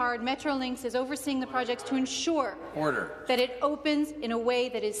very hard. Metrolinx is overseeing the projects to ensure that it opens in a way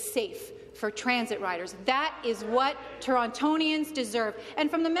that is safe. for transit riders. That is what Torontonians deserve. And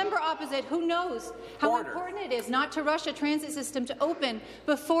from the member opposite, who knows how important it is not to rush a transit system to open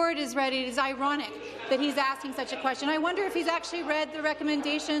before it is ready. It is ironic that he's asking such a question. I wonder if he's actually read the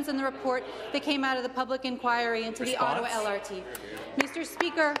recommendations and the report that came out of the public inquiry into the Ottawa LRT. Mr.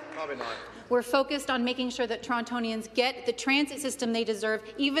 Speaker, we're focused on making sure that Torontonians get the transit system they deserve,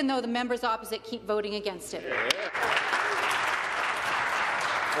 even though the members opposite keep voting against it.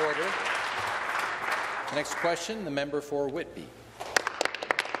 Order. The next question, the member for Whitby.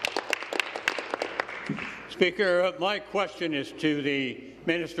 Speaker, my question is to the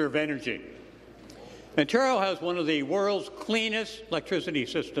Minister of Energy. Ontario has one of the world's cleanest electricity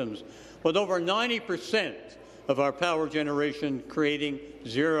systems, with over 90% of our power generation creating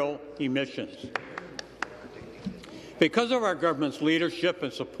zero emissions. Because of our government's leadership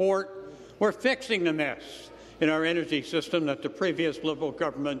and support, we're fixing the mess in our energy system that the previous Liberal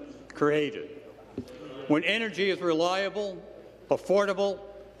government created. When energy is reliable, affordable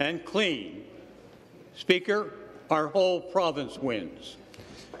and clean, Speaker, our whole province wins.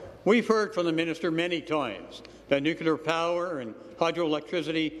 We've heard from the minister many times that nuclear power and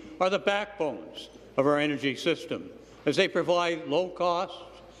hydroelectricity are the backbones of our energy system, as they provide low-cost,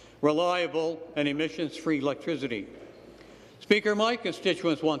 reliable and emissions-free electricity. Speaker, my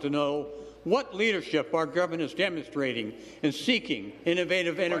constituents want to know what leadership our government is demonstrating in seeking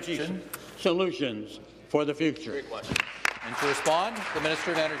innovative energy solutions for the future. And to respond, the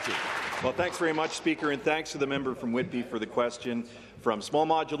Minister of Energy. Well, thanks very much, Speaker, and thanks to the member from Whitby for the question. From small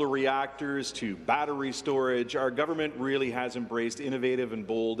modular reactors to battery storage, our government really has embraced innovative and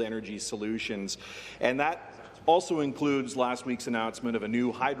bold energy solutions, and that also includes last week's announcement of a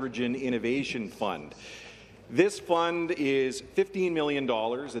new Hydrogen Innovation Fund. This fund is $15 million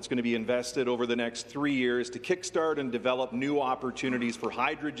that's going to be invested over the next 3 years to kickstart and develop new opportunities for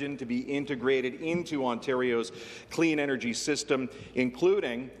hydrogen to be integrated into Ontario's clean energy system,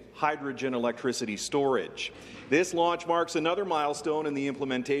 including hydrogen electricity storage. This launch marks another milestone in the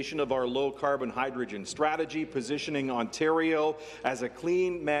implementation of our low-carbon hydrogen strategy, positioning Ontario as a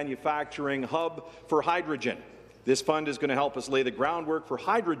clean manufacturing hub for hydrogen. This fund is going to help us lay the groundwork for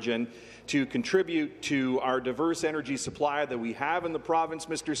hydrogen to contribute to our diverse energy supply that we have in the province,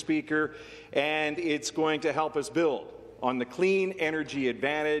 Mr. Speaker, and it's going to help us build on the clean energy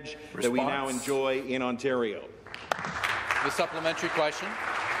advantage that we now enjoy in Ontario. The supplementary question.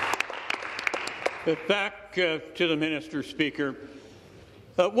 Back to the Minister, Speaker.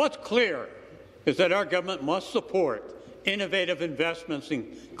 What's clear is that our government must support innovative investments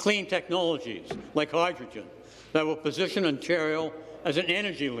in clean technologies like hydrogen that will position Ontario as an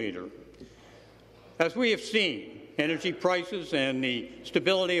energy leader. As we have seen, energy prices and the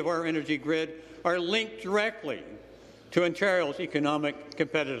stability of our energy grid are linked directly to Ontario's economic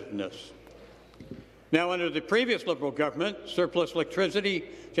competitiveness. Now, under the previous Liberal government, surplus electricity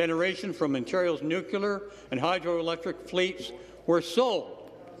generation from Ontario's nuclear and hydroelectric fleets were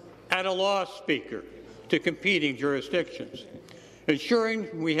sold at a loss, Speaker, to competing jurisdictions.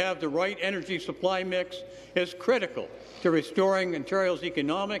 Ensuring we have the right energy supply mix is critical to restoring Ontario's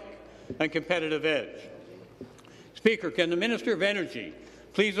economic and competitive edge. Speaker, can the Minister of Energy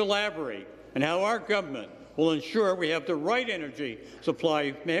please elaborate on how our government will ensure we have the right energy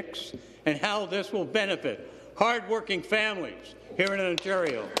supply mix and how this will benefit hard-working families here in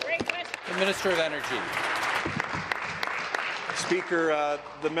Ontario? The Minister of Energy. Speaker,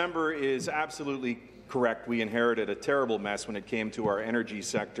 the member is absolutely correct. We inherited a terrible mess when it came to our energy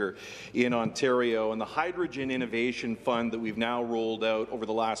sector in Ontario, and the Hydrogen Innovation Fund that we've now rolled out over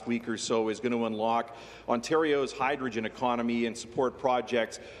the last week or so is going to unlock Ontario's hydrogen economy and support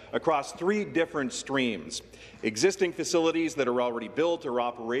projects across 3 different streams. Existing facilities that are already built or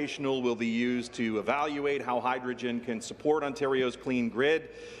operational will be used to evaluate how hydrogen can support Ontario's clean grid.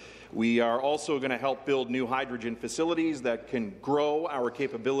 We are also going to help build new hydrogen facilities that can grow our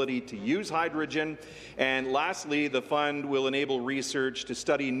capability to use hydrogen. And lastly, the fund will enable research to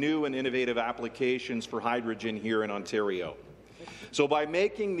study new and innovative applications for hydrogen here in Ontario. So by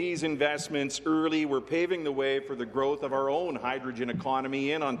making these investments early, we're paving the way for the growth of our own hydrogen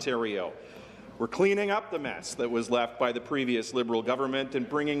economy in Ontario. We're cleaning up the mess that was left by the previous Liberal government and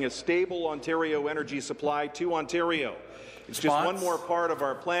bringing a stable Ontario energy supply to Ontario. It's just one more part of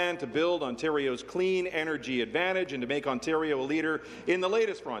our plan to build Ontario's clean energy advantage and to make Ontario a leader in the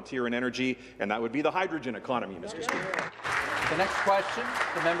latest frontier in energy, and that would be the hydrogen economy, Mr. Speaker. The next question,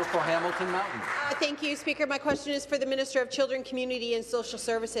 the member for Hamilton Mountain. Thank you, Speaker. My question is for the Minister of Children, Community and Social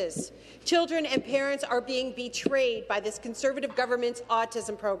Services. Children and parents are being betrayed by this Conservative government's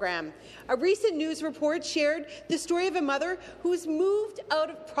autism program. A recent news report shared the story of a mother who was moved out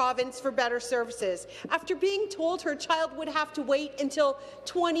of province for better services after being told her child would have to wait until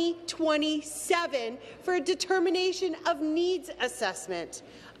 2027 for a determination of needs assessment.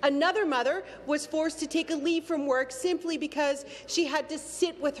 Another mother was forced to take a leave from work simply because she had to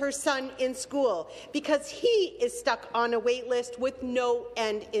sit with her son in school because he is stuck on a wait list with no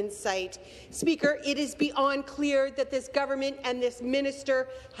end in sight. Speaker, it is beyond clear that this government and this minister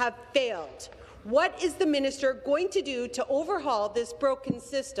have failed. What is the minister going to do to overhaul this broken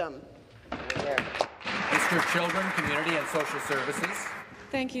system? Minister of Children, Community and Social Services.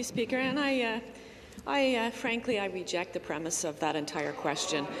 Thank you, Speaker. And frankly, I reject the premise of that entire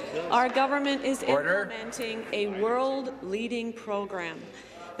question. Our government is implementing a world-leading program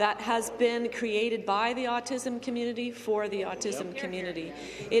that has been created by the autism community for the autism community.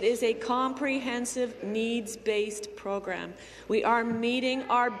 It is a comprehensive, needs-based program. We are meeting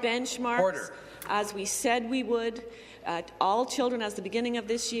our benchmarks as we said we would. All children, as the beginning of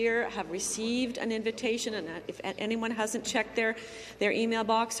this year, have received an invitation, and if anyone hasn't checked their email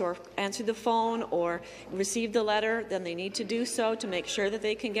box or answered the phone or received the letter, then they need to do so to make sure that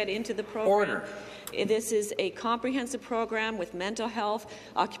they can get into the program. This is a comprehensive program with mental health,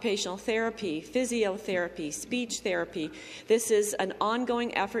 occupational therapy, physiotherapy, speech therapy. This is an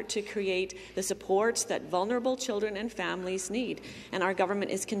ongoing effort to create the supports that vulnerable children and families need, and our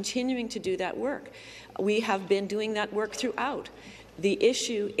government is continuing to do that work. We have been doing that work throughout. The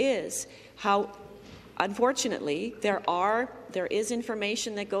issue is how, unfortunately, there is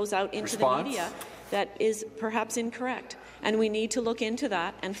information that goes out into the media that is perhaps incorrect. And we need to look into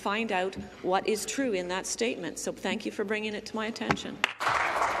that and find out what is true in that statement. So thank you for bringing it to my attention.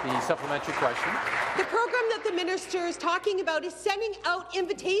 The supplementary question. The program that the minister is talking about is sending out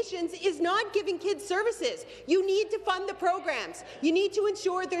invitations, is not giving kids services. You need to fund the programs. You need to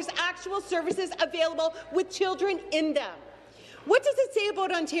ensure there's actual services available with children in them. What does it say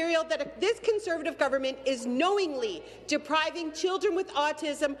about Ontario that this Conservative government is knowingly depriving children with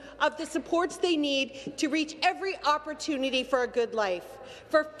autism of the supports they need to reach every opportunity for a good life?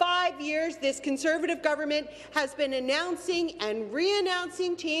 For 5 years, this Conservative government has been announcing and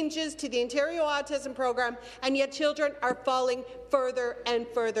re-announcing changes to the Ontario Autism Program, and yet children are falling further and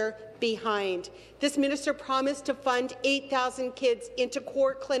further behind. This minister promised to fund 8,000 kids into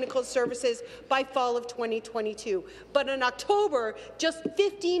core clinical services by fall of 2022. But in October, just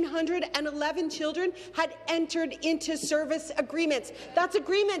 1,511 children had entered into service agreements. That's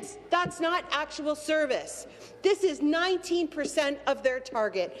agreements. That's not actual service. This is 19% of their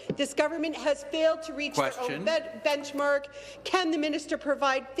target. This government has failed to reach their own benchmark. Can the minister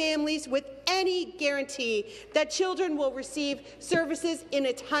provide families with any guarantee that children will receive services in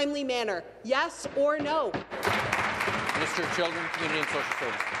a timely manner? Yes or no? Minister of Children, Community and Social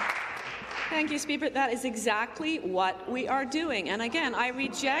Services. Thank you, Speaker. That is exactly what we are doing. And again, I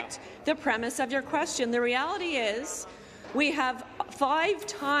reject the premise of your question. The reality is we have 5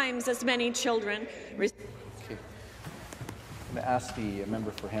 times as many children. Okay. I'm going to ask the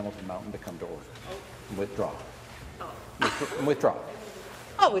member for Hamilton Mountain to come to order. Withdraw. Withdraw.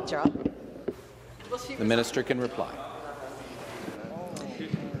 I'll withdraw. The minister can reply.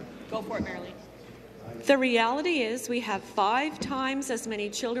 Go for it, Marilyn. The reality is we have 5 times as many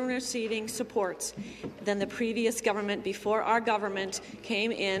children receiving supports than the previous government before our government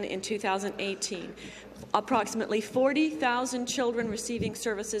came in 2018. Approximately 40,000 children receiving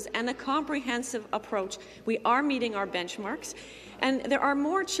services and a comprehensive approach. We are meeting our benchmarks, and there are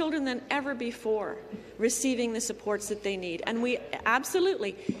more children than ever before receiving the supports that they need. And we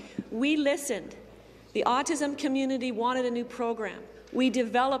listened. The autism community wanted a new program. We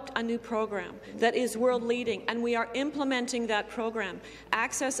developed a new program that is world-leading, and we are implementing that program.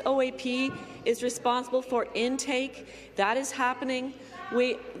 Access OAP is responsible for intake. That is happening.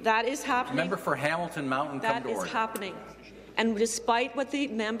 That is happening. Member for Hamilton Mountain, come to order. That is happening. And despite what the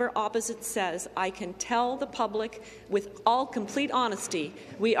member opposite says, I can tell the public with all complete honesty,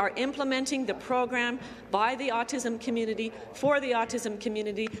 we are implementing the program by the autism community for the autism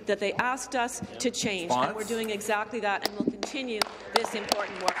community that they asked us to change. And we're doing exactly that, and we'll continue this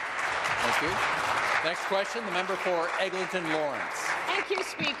important work. Thank you. Next question, the member for Eglinton Lawrence. Thank you,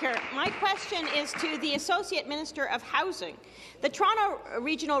 Speaker. My question is to the Associate Minister of Housing. The Toronto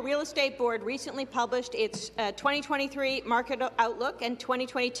Regional Real Estate Board recently published its 2023 Market Outlook and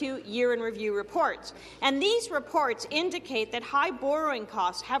 2022 Year in Review reports. And these reports indicate that high borrowing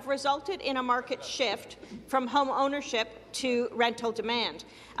costs have resulted in a market shift from home ownership to rental demand.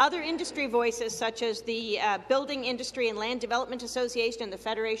 Other industry voices, such as the Building Industry and Land Development Association and the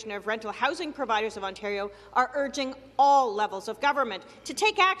Federation of Rental Housing Providers of Ontario, are urging all levels of government to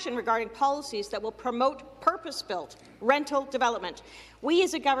take action regarding policies that will promote purpose-built rental development. We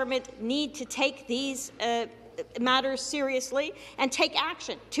as a government need to take these matters seriously and take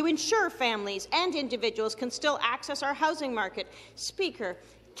action to ensure families and individuals can still access our housing market. Speaker,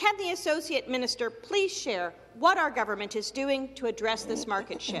 can the Associate Minister please share what our government is doing to address this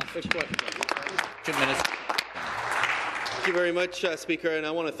market shift? Thank you very much, Speaker, and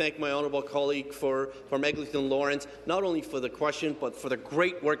I want to thank my honourable colleague from Eglinton Lawrence, not only for the question, but for the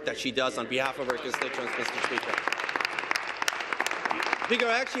great work that she does on behalf of our constituents, Mr. Speaker. Speaker,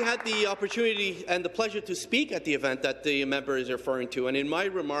 I actually had the opportunity and the pleasure to speak at the event that the member is referring to, and in my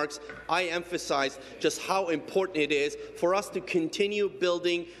remarks, I emphasized just how important it is for us to continue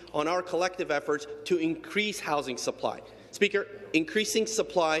building on our collective efforts to increase housing supply. Speaker, increasing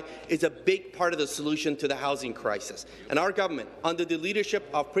supply is a big part of the solution to the housing crisis, and our government, under the leadership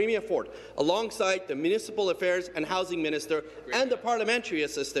of Premier Ford, alongside the Municipal Affairs and Housing Minister and the Parliamentary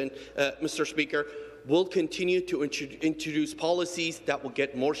Assistant, Mr. Speaker, will continue to introduce policies that will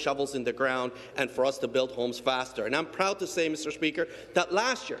get more shovels in the ground and for us to build homes faster. And I'm proud to say, Mr. Speaker, that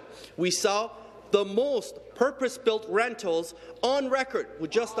last year we saw the most purpose-built rentals on record,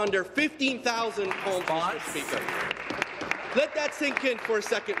 with just under 15,000 homes, Mr. Speaker. Let that sink in for a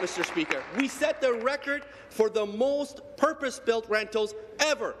second, Mr. Speaker. We set the record for the most purpose-built rentals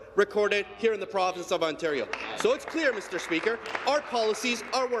ever recorded here in the province of Ontario. So it's clear, Mr. Speaker, our policies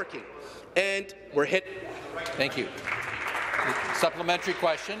are working. And we're hit. Thank you. Supplementary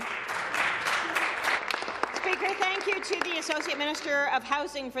question. Speaker, thank you to the Associate Minister of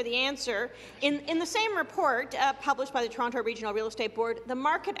Housing for the answer. In the same report published by the Toronto Regional Real Estate Board, the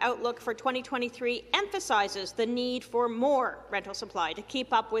Market Outlook for 2023 emphasizes the need for more rental supply to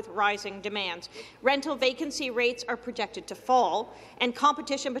keep up with rising demands. Rental vacancy rates are projected to fall, and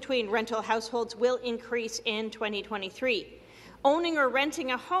competition between rental households will increase in 2023. Owning or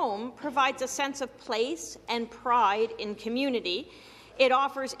renting a home provides a sense of place and pride in community. It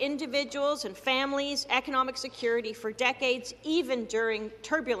offers individuals and families economic security for decades, even during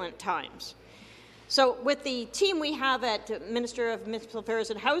turbulent times. So with the team we have at Minister of Municipal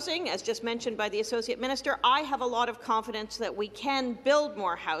Affairs and Housing, as just mentioned by the Associate Minister, I have a lot of confidence that we can build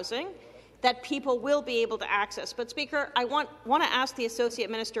more housing that people will be able to access. But, Speaker, I want to ask the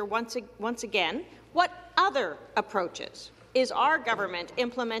Associate Minister once again, what other approaches is our government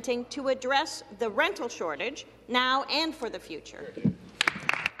implementing to address the rental shortage now and for the future?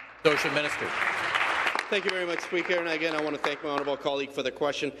 Associate Minister. Thank you very much, Speaker. And again, I want to thank my honourable colleague for the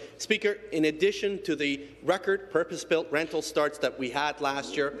question. Speaker, in addition to the record purpose-built rental starts that we had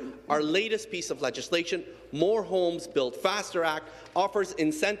last year, our latest piece of legislation, More Homes Built Faster Act, offers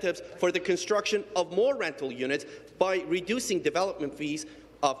incentives for the construction of more rental units by reducing development fees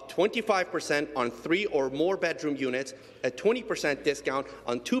of 25% on 3 or more bedroom units, a 20% discount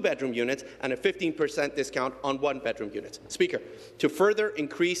on 2-bedroom units, and a 15% discount on 1-bedroom units. Speaker, to further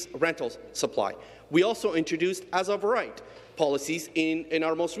increase rental supply, we also introduced as of right policies in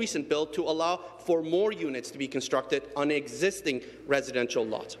our most recent bill to allow for more units to be constructed on existing residential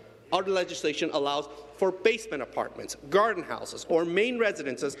lots. Our legislation allows for basement apartments, garden houses, or main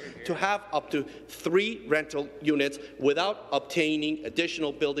residences to have up to 3 rental units without obtaining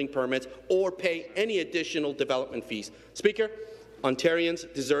additional building permits or pay any additional development fees. Speaker,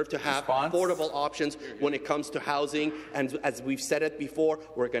 Ontarians deserve to have affordable options when it comes to housing, and as we've said it before,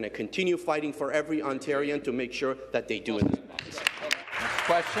 we're going to continue fighting for every Ontarian to make sure that they do it. Next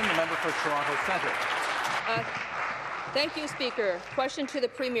question, the member for Toronto Centre. Thank you, Speaker. Question to the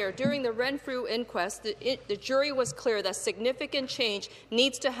Premier. During the Renfrew inquest, the jury was clear that significant change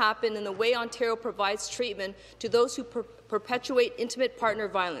needs to happen in the way Ontario provides treatment to those who perpetuate intimate partner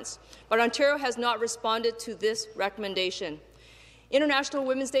violence. But Ontario has not responded to this recommendation. International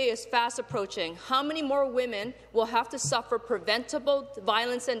Women's Day is fast approaching. How many more women will have to suffer preventable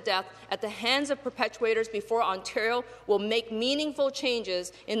violence and death at the hands of perpetrators before Ontario will make meaningful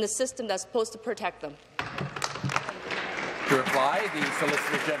changes in the system that's supposed to protect them? To reply, the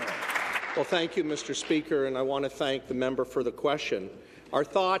Solicitor General. Well, thank you, Mr. Speaker, and I want to thank the member for the question. Our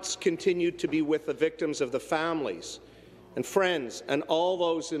thoughts continue to be with the victims of the families and friends and all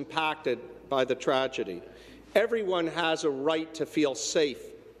those impacted by the tragedy. Everyone has a right to feel safe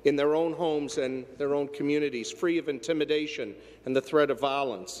in their own homes and their own communities, free of intimidation and the threat of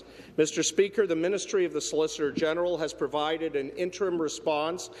violence. Mr. Speaker, the Ministry of the Solicitor General has provided an interim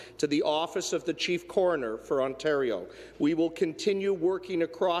response to the Office of the Chief Coroner for Ontario. We will continue working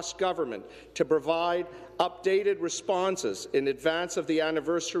across government to provide updated responses in advance of the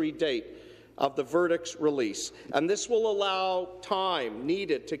anniversary date of the verdict's release, and this will allow time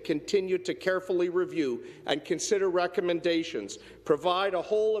needed to continue to carefully review and consider recommendations, provide a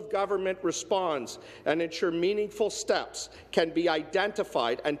whole-of-government response, and ensure meaningful steps can be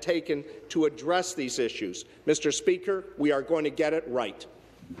identified and taken to address these issues. Mr. Speaker, we are going to get it right.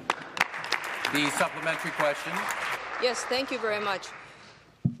 The supplementary question. Yes, thank you very much.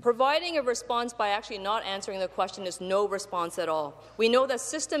 Providing a response by actually not answering the question is no response at all. We know that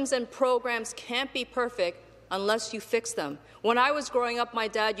systems and programs can't be perfect unless you fix them. When I was growing up, my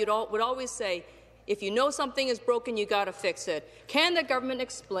dad would always say, if you know something is broken, you got to fix it. Can the government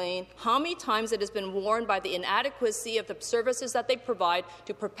explain how many times it has been warned by the inadequacy of the services that they provide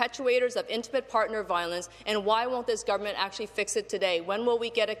to perpetuators of intimate partner violence, and why won't this government actually fix it today? When will we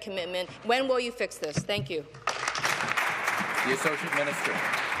get a commitment? When will you fix this? Thank you. The Associate Minister.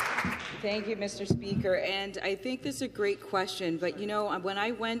 Thank you, Mr. Speaker. And I think this is a great question. But, you know, when I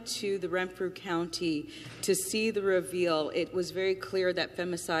went to the Renfrew County to see the reveal, it was very clear that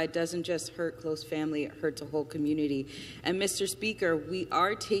femicide doesn't just hurt close family, it hurts a whole community. And, Mr. Speaker, we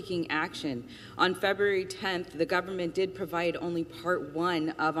are taking action. On February 10th, the government did provide only Part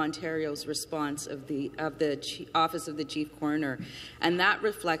 1 of Ontario's response of the Office of the Chief Coroner. And that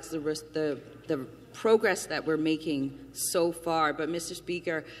reflects the progress that we're making so far. But, Mr.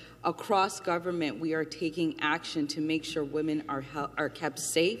 Speaker, across government, we are taking action to make sure women are kept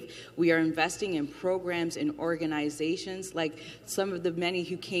safe. We are investing in programs and organizations like some of the many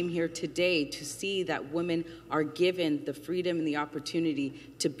who came here today to see that women are given the freedom and the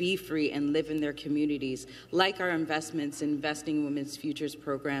opportunity to be free and live in their communities, like our investments in Investing in Women's Futures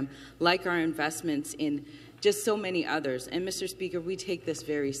program, like our investments in just so many others. And, Mr. Speaker, we take this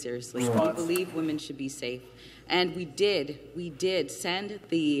very seriously. We believe women should be safe. And we did send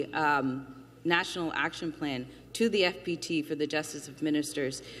the National Action Plan to the FPT for the Justice of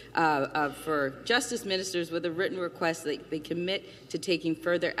Ministers, for Justice Ministers with a written request that they commit to taking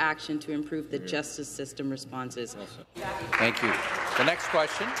further action to improve the justice system responses. Thank you. The next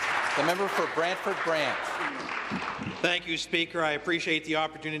question, the member for Brantford Brant. Thank you, Speaker. I appreciate the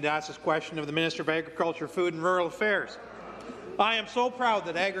opportunity to ask this question of the Minister of Agriculture, Food and Rural Affairs. I am so proud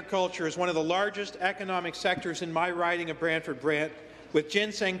that agriculture is one of the largest economic sectors in my riding of Brantford Brant, with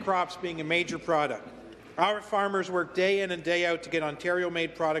ginseng crops being a major product. Our farmers work day in and day out to get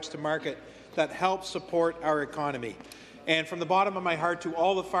Ontario-made products to market that help support our economy. And from the bottom of my heart to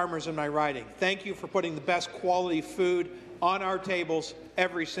all the farmers in my riding, thank you for putting the best quality food on our tables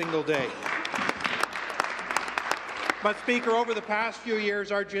every single day. But, Speaker, over the past few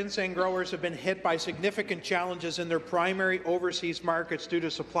years, our ginseng growers have been hit by significant challenges in their primary overseas markets due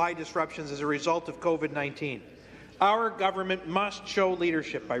to supply disruptions as a result of COVID-19. Our government must show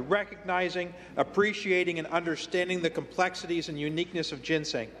leadership by recognizing, appreciating and understanding the complexities and uniqueness of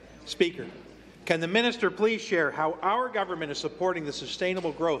ginseng. Speaker, can the minister please share how our government is supporting the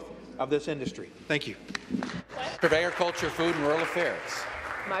sustainable growth of this industry? Thank you. Minister of Agriculture, Food and Rural Affairs.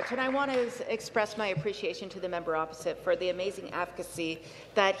 And I want to express my appreciation to the member opposite for the amazing advocacy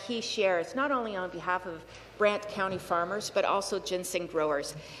that he shares, not only on behalf of Brant County farmers, but also ginseng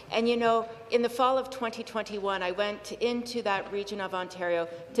growers. And you know, in the fall of 2021, I went into that region of Ontario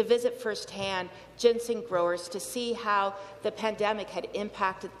to visit firsthand ginseng growers to see how the pandemic had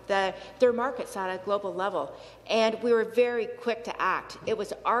impacted their markets at a global level. And we were very quick to act. It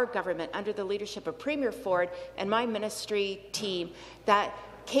was our government, under the leadership of Premier Ford and my ministry team, that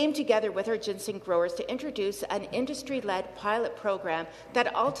came together with our ginseng growers to introduce an industry-led pilot program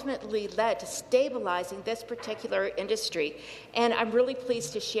that ultimately led to stabilizing this particular industry. And I'm really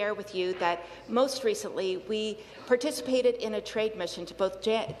pleased to share with you that most recently we participated in a trade mission to both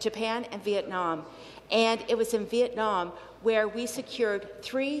Japan and Vietnam. And it was in Vietnam where we secured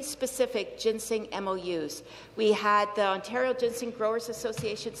 3 specific ginseng MOUs. We had the Ontario Ginseng Growers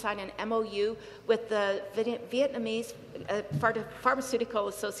Association sign an MOU with the Vietnamese Pharmaceutical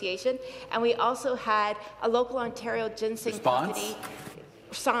Association, and we also had a local Ontario ginseng company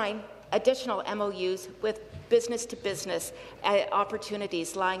sign additional MOUs with business-to-business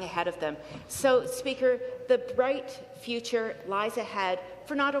opportunities lying ahead of them. So, Speaker, the bright future lies ahead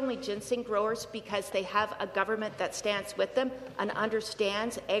for not only ginseng growers, because they have a government that stands with them and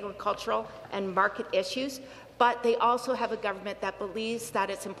understands agricultural and market issues, but they also have a government that believes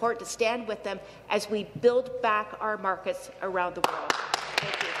that it's important to stand with them as we build back our markets around the world.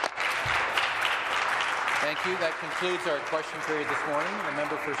 Thank you. Thank you. That concludes our question period this morning. The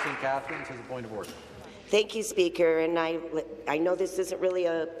member for St. Catharines has a point of order. Thank you, Speaker. And I know this isn't really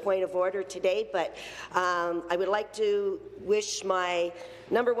a point of order today, but I would like to wish my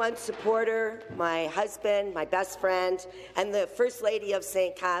 #1 supporter, my husband, my best friend, and the First Lady of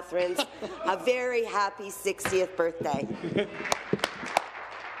St. Catharines a very happy 60th birthday. Thank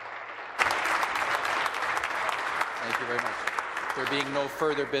you very much. There being no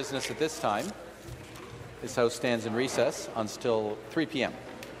further business at this time, this House stands in recess until 3 p.m.